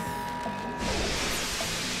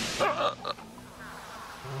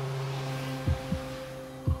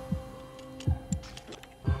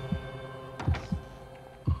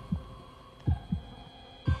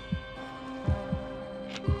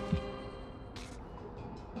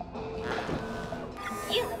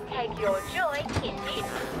 You take your joy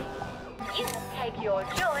immediately. You take your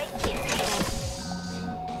joy immediately.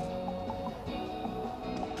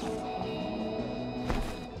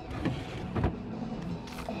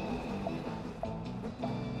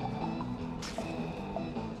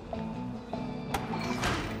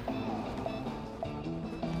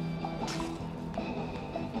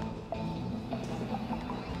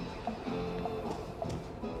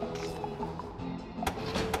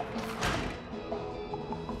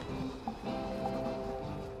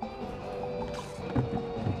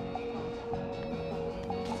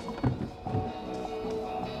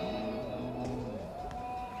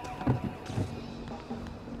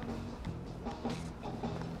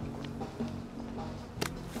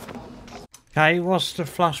 Okay, what's the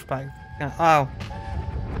flashback? Oh.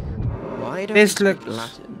 Why don't This you looks... speak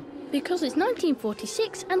Latin? Because it's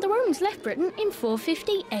 1946 and the Romans left Britain in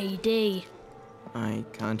 450 AD. I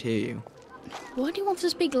can't hear you. Why do you want to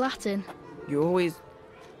speak Latin? You always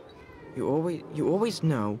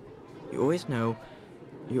know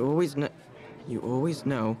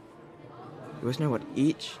what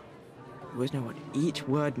each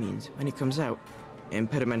word means when it comes out.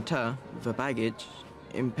 Impedimenta, the baggage,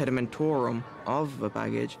 impedimentorum, of the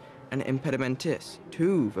baggage, and impedimentis,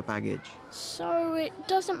 to the baggage. So it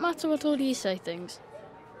doesn't matter what order you say things?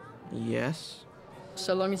 Yes.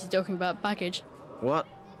 So long as you're talking about baggage. What?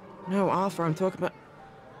 No, Arthur, I'm talking about...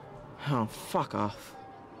 Oh, fuck off.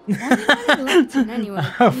 Why are you learning Latin anyway?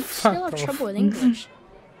 Oh, You still have trouble with English.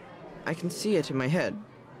 I can see it in my head.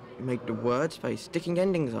 You make the words by sticking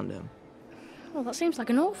endings on them. Well, that seems like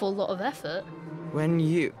an awful lot of effort. When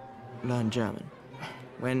you learn German.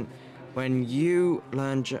 When you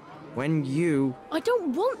learn I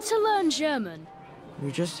don't want to learn German.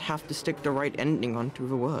 You just have to stick the right ending onto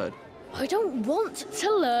the word. I don't want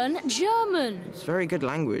to learn German. It's very good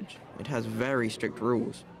language. It has very strict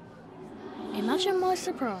rules. Imagine my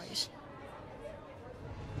surprise.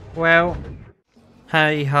 Well,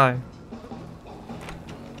 hey ho.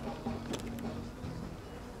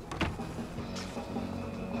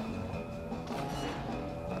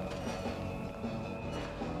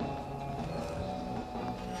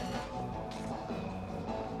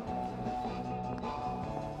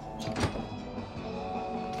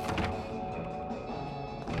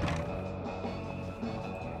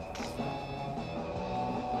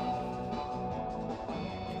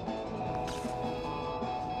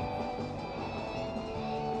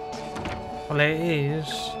 Well, it is.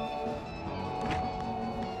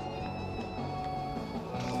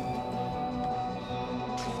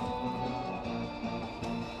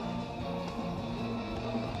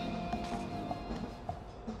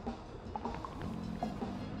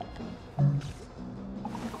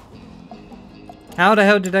 How the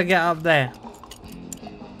hell did I get up there?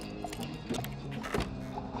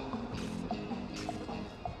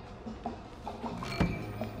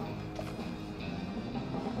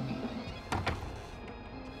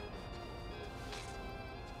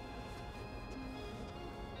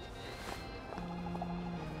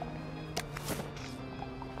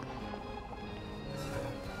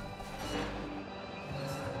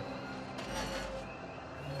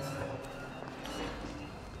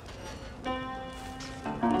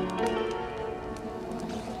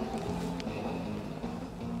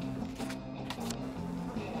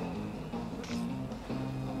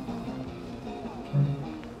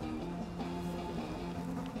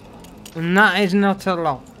 And that is not a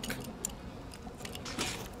lock.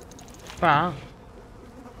 But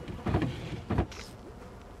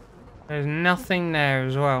there's nothing there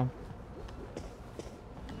as well.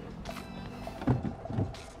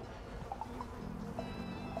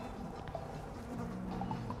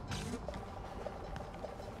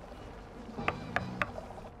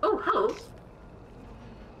 Oh, hello.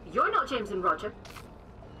 You're not James and Roger.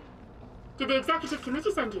 Did the executive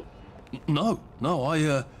committee send you? No,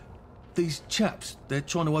 these chaps, they're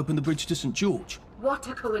trying to open the bridge to St. George. What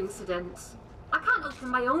a coincidence. I can't open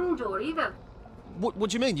my own door either. What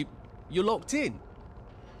do you mean? You're locked in?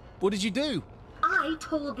 What did you do? I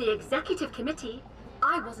told the executive committee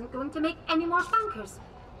I wasn't going to make any more spankers,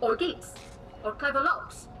 or gates, or clever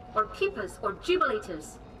locks, or peepers, or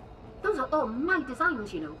jubilators. Those are all my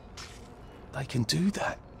designs, you know. They can do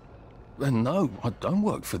that. And no, I don't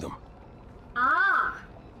work for them. Ah,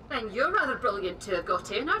 then you're rather brilliant to have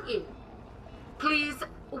got in, aren't you? Please,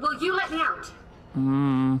 will you let me out?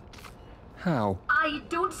 How? I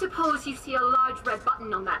don't suppose you see a large red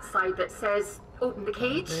button on that side that says, open the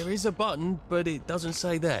cage? There is a button, but it doesn't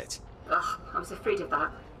say that. Ugh, I was afraid of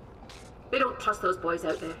that. They don't trust those boys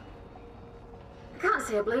out there. I can't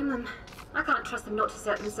say I blame them. I can't trust them not to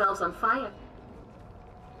set themselves on fire.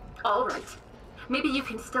 All right. Maybe you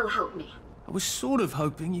can still help me. I was sort of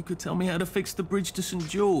hoping you could tell me how to fix the bridge to St.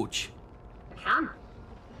 George. I can.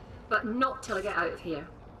 But not till I get out of here.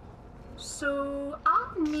 So,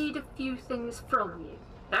 I'll need a few things from you.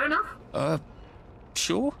 Fair enough?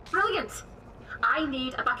 Sure. Brilliant! I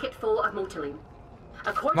need a bucket full of Motoline.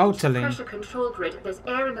 According to the Motoline. pressure control grid, there's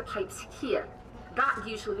air in the pipes here. That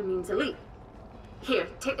usually means a leak. Here,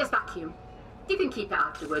 take this vacuum. You can keep it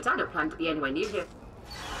afterwards. I don't plan to be anywhere near here.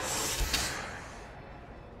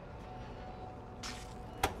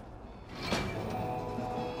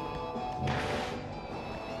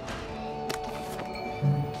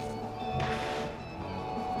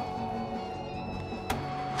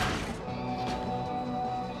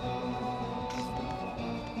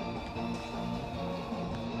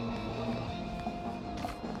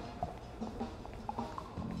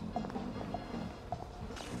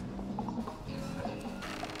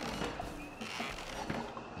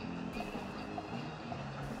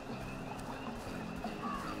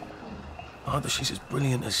 Either she's as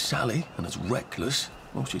brilliant as Sally and as reckless,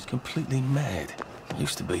 or she's completely mad.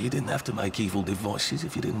 Used to be you didn't have to make evil devices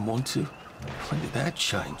if you didn't want to. When did that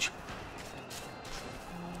change?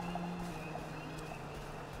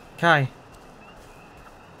 Okay.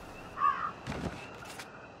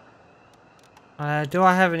 Do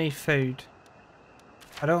I have any food?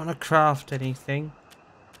 I don't want to craft anything.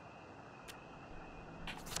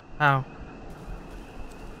 Oh.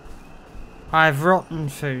 I have rotten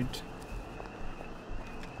food.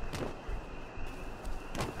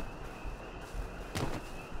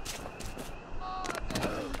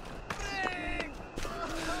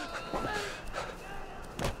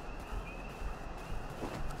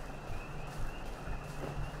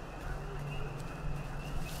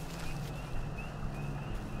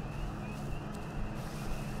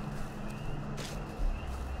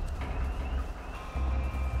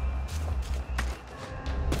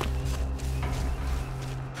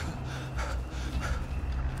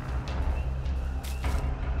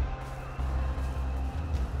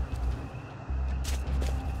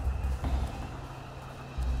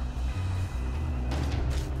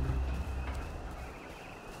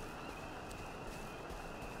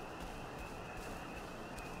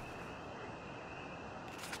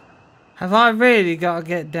 Have I really got to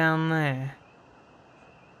get down there?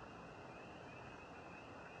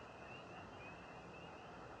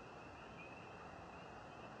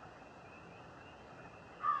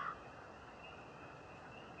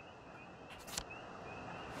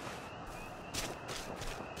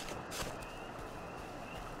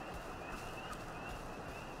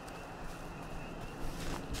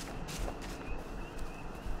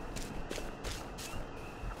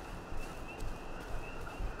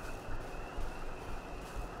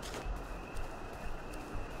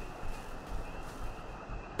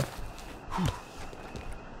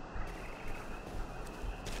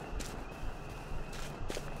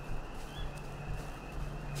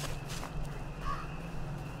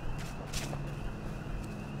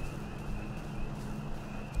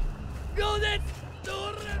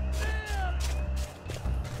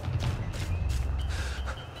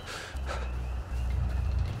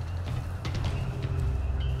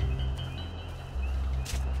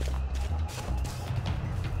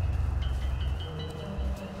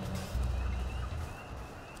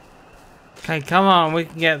 Okay, come on, we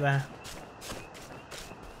can get there.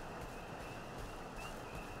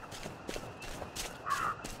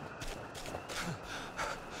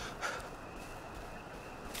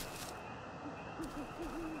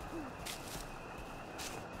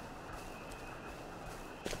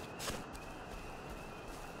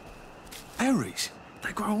 berries.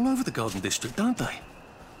 They grow all over the Garden District, don't they?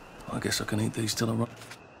 I guess I can eat these till I run.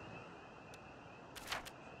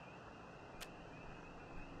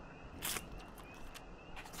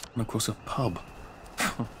 Across a pub.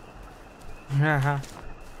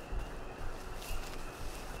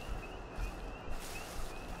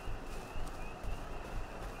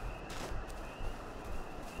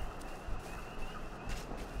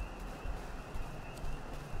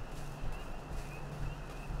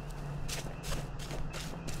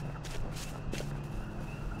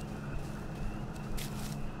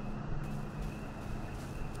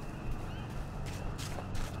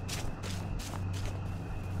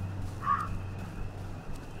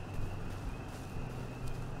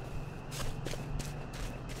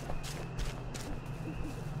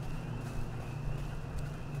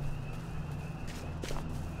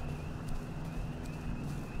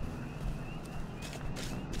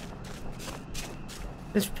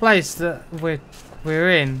 This place that we're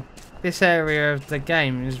in, this area of the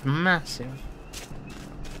game is massive.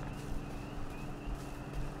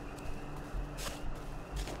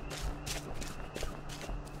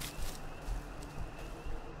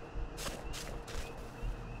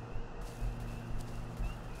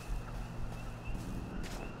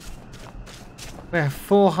 We're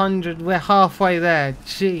 400, we're halfway there,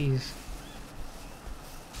 jeez.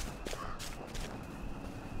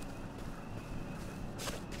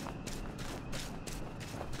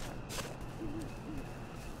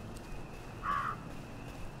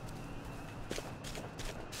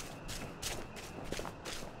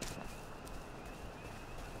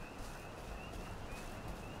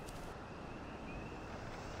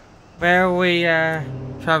 Where are we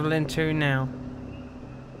travelling to now?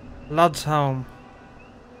 Lud's home.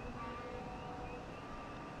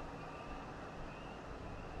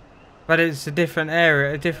 But it's a different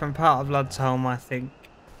area, a different part of Lud's home, I think.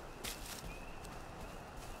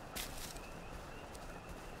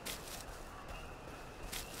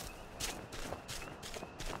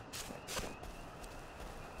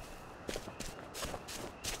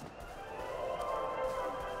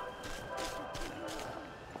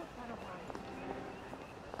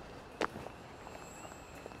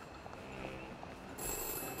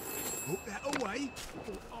 Put that away.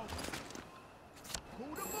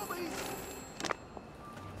 Call the mummies.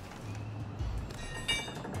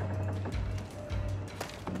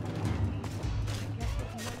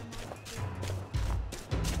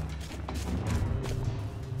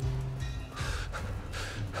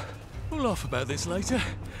 We'll laugh about this later.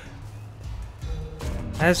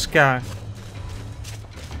 Let's go.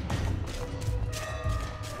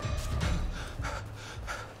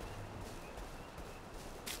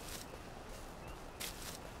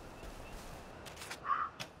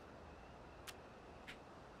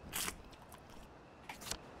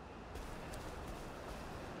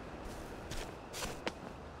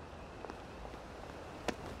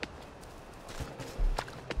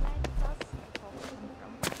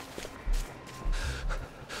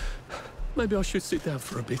 Maybe I should sit down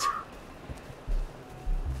for a bit.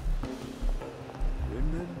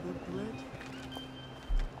 Remember bread?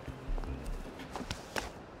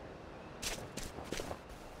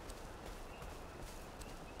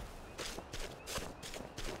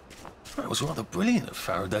 It was rather brilliant of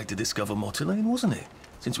Faraday to discover Motilene, wasn't it?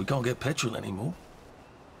 Since we can't get petrol anymore.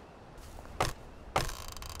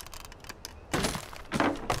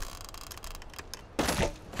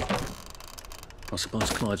 I suppose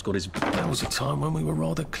Clive's got his... That was a time when we were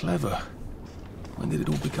rather clever. When did it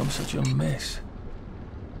all become such a mess?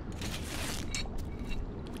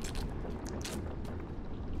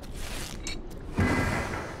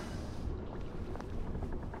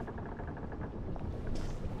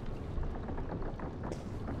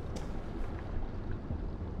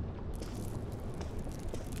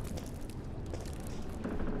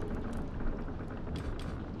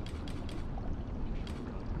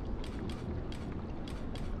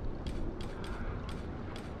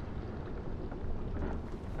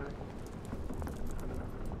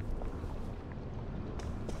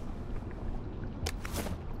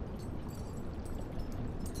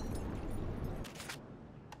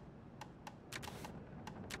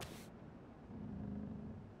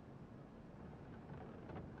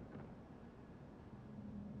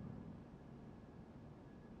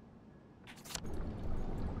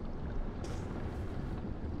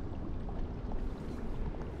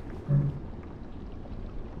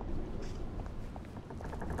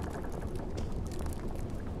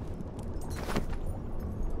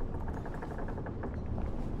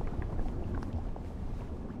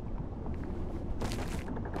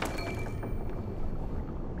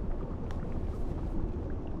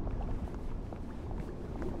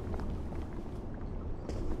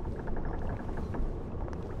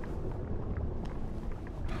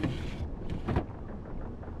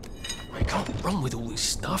 run with all this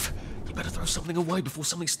stuff. You better throw something away before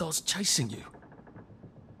something starts chasing you.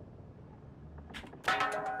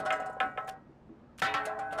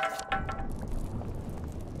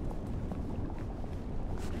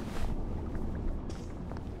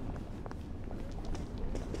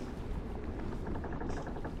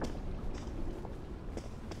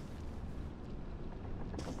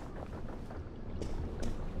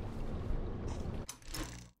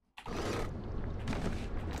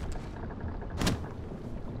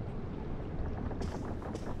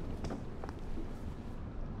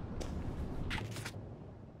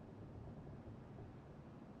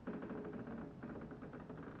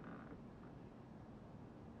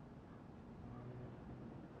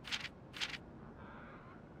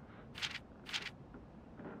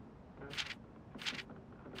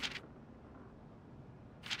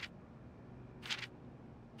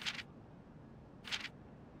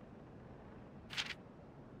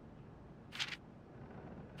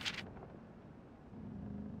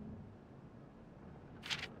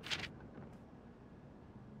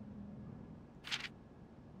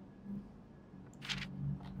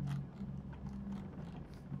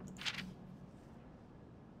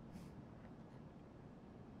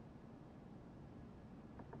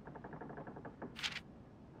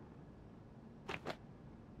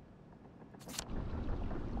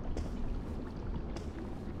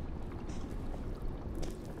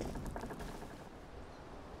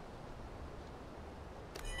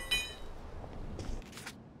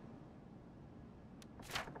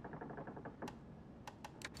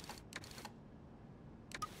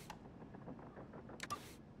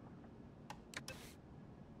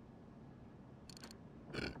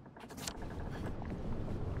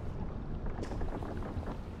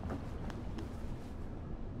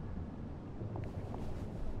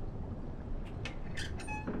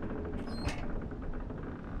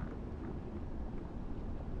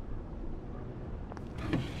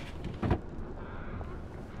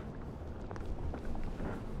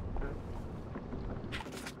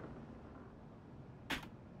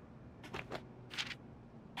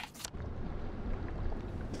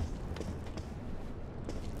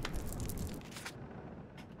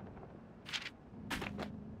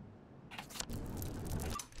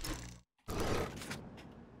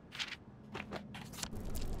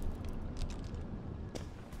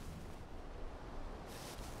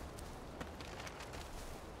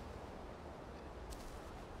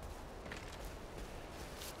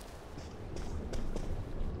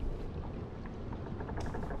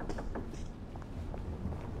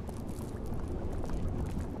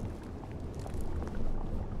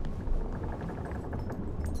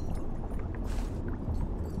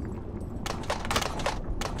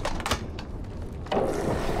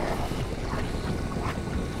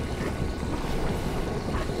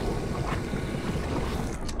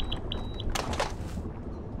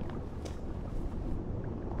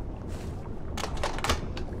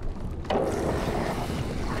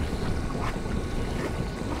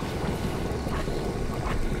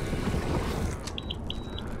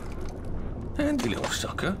 Handy little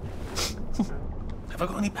sucker. Have I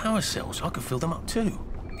got any power cells? I could fill them up too.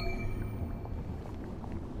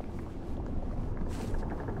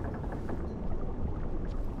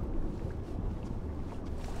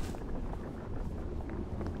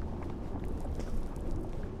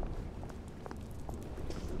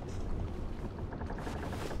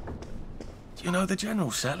 Do you know the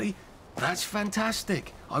General, Sally? That's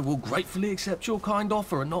fantastic. I will gratefully accept your kind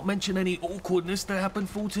offer and not mention any awkwardness that happened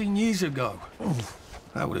 14 years ago. Oh,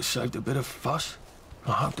 that would have saved a bit of fuss.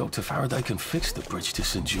 I hope Dr. Faraday can fix the bridge to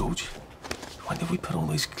St. George. When did we put all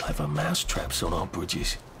these clever mouse traps on our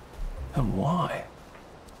bridges? And why?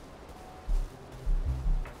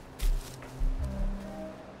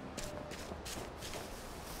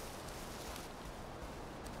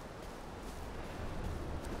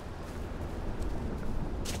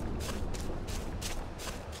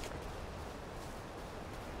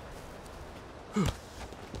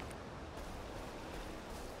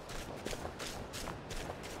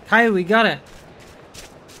 Okay, we got it.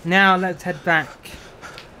 Now let's head back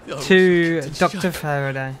to Dr.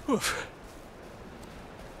 Faraday.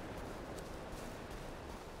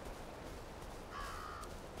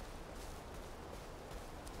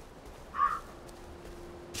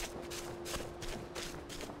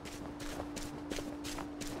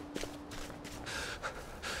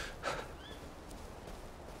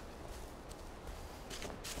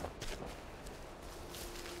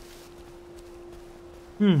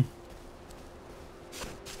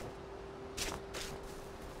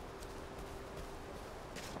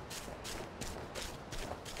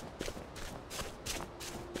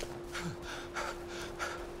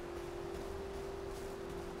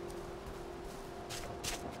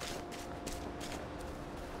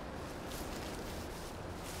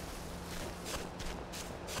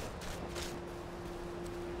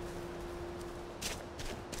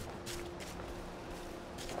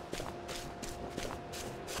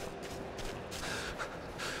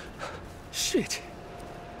 Shit.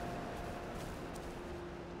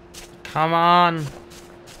 Come on.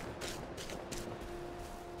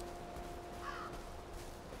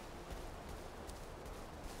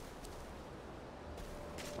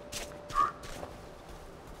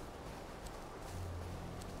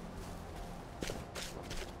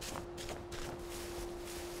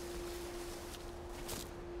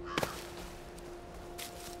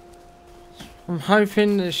 I'm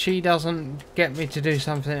hoping that she doesn't get me to do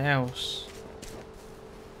something else.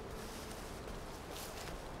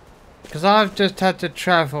 Because I've just had to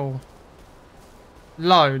travel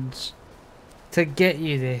loads to get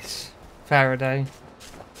you this, Faraday.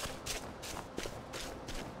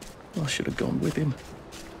 I should have gone with him.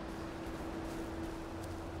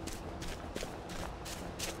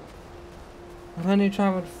 I've only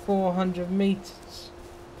travelled 400 metres.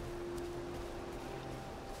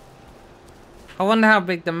 I wonder how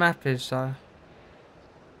big the map is, though.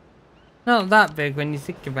 Not that big when you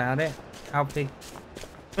think about it. How big?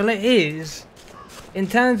 Well, it is. In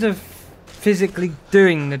terms of physically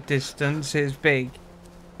doing the distance, it's big.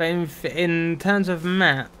 But in terms of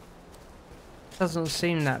map, it doesn't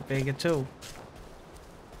seem that big at all.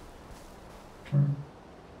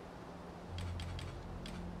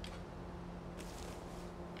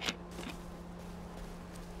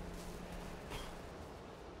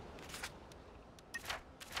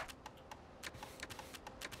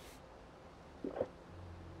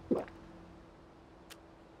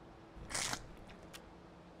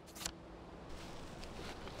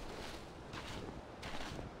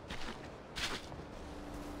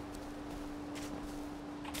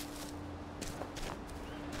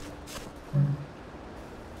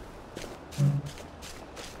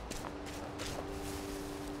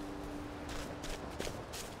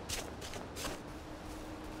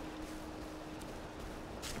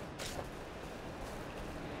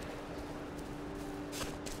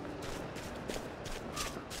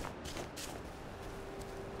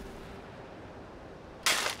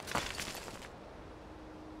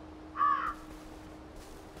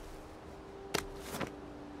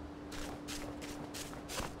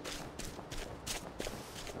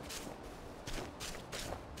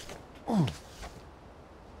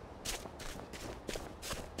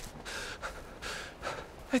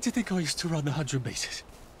 How do you think I used to run 100 metres?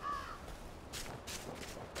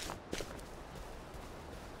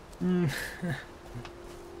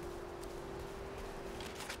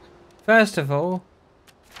 First of all,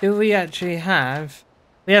 do we actually have...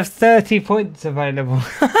 We have 30 points available.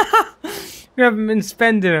 We haven't been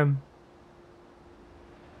spending them.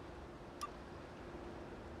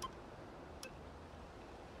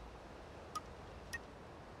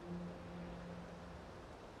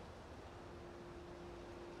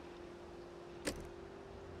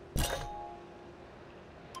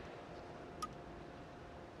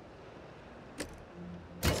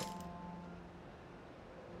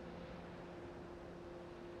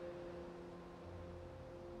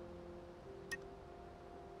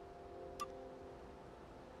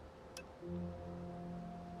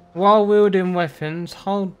 While wielding weapons,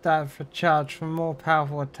 hold that for charge for more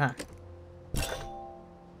powerful attack.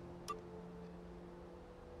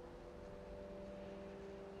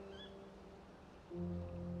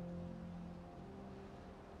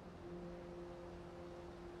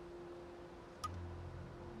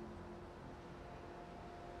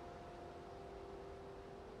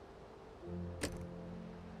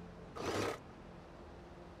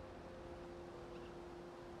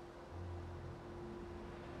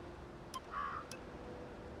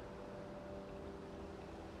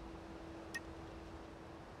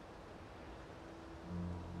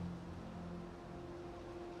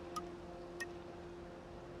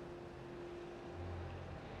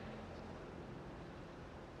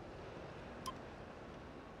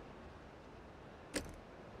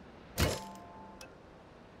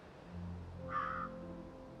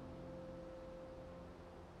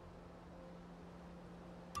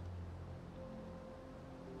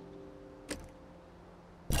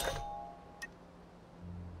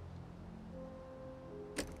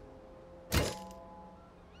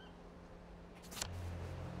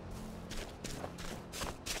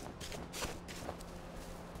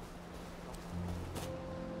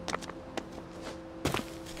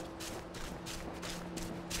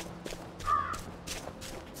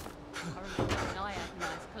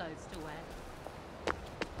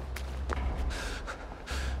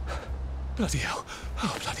 Bloody hell.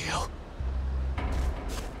 Oh, bloody hell.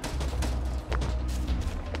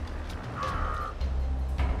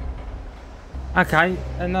 Okay,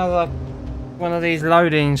 another one of these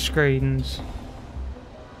loading screens.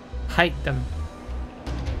 Hate them.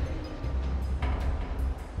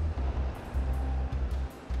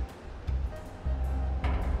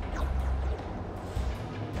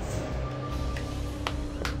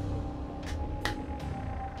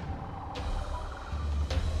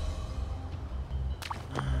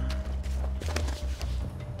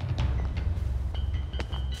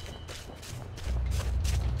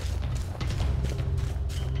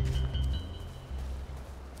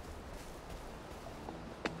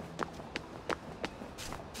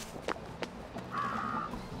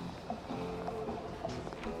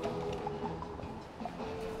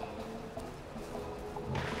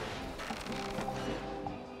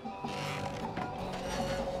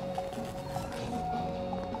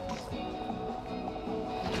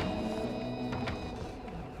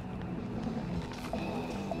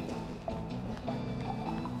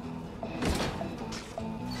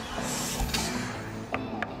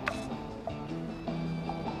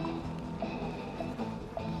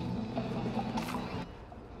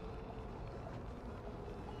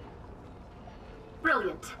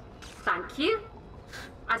 Brilliant. Thank you.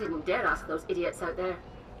 I didn't dare ask those idiots out there.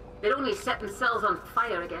 They'd only set themselves on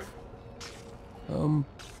fire again.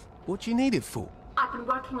 What do you need it for? I've been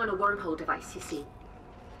working on a wormhole device, you see.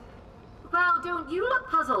 Well, don't you look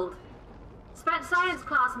puzzled? Spent science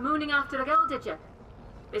class mooning after a girl, did you?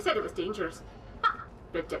 They said it was dangerous. Ha!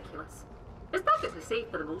 Ridiculous. It's perfectly safe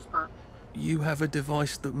for the most part. You have a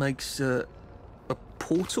device that makes, a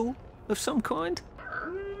portal of some kind?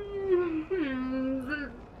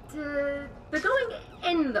 The going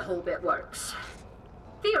in the hole bit works.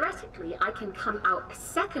 Theoretically, I can come out a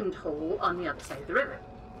second hole on the other side of the river.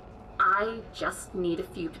 I just need a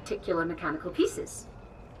few particular mechanical pieces.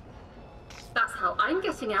 That's how I'm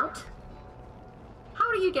getting out. How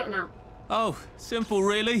are you getting out? Oh, simple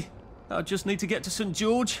really. I just need to get to St.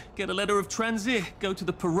 George, get a letter of transit, go to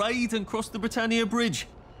the parade and cross the Britannia Bridge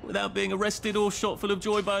without being arrested or shot full of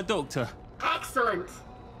joy by a doctor. Excellent.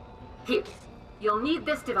 Here, you'll need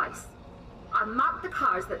this device. I've marked the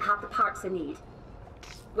cars that have the parts I need.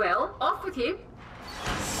 Well, off with you.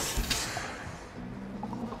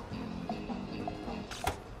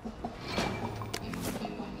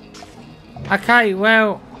 Okay,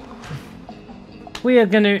 well, we are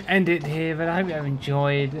going to end it here, but I hope you have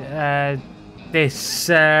enjoyed this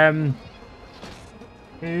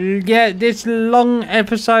this long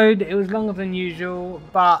episode. It was longer than usual,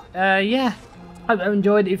 but yeah, hope you have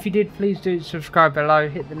enjoyed. If you did, please do subscribe below,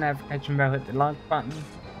 hit the notification bell, hit the like button,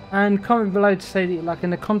 and comment below to say that you like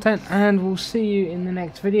the content, and we'll see you in the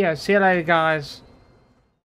next video. See you later, guys.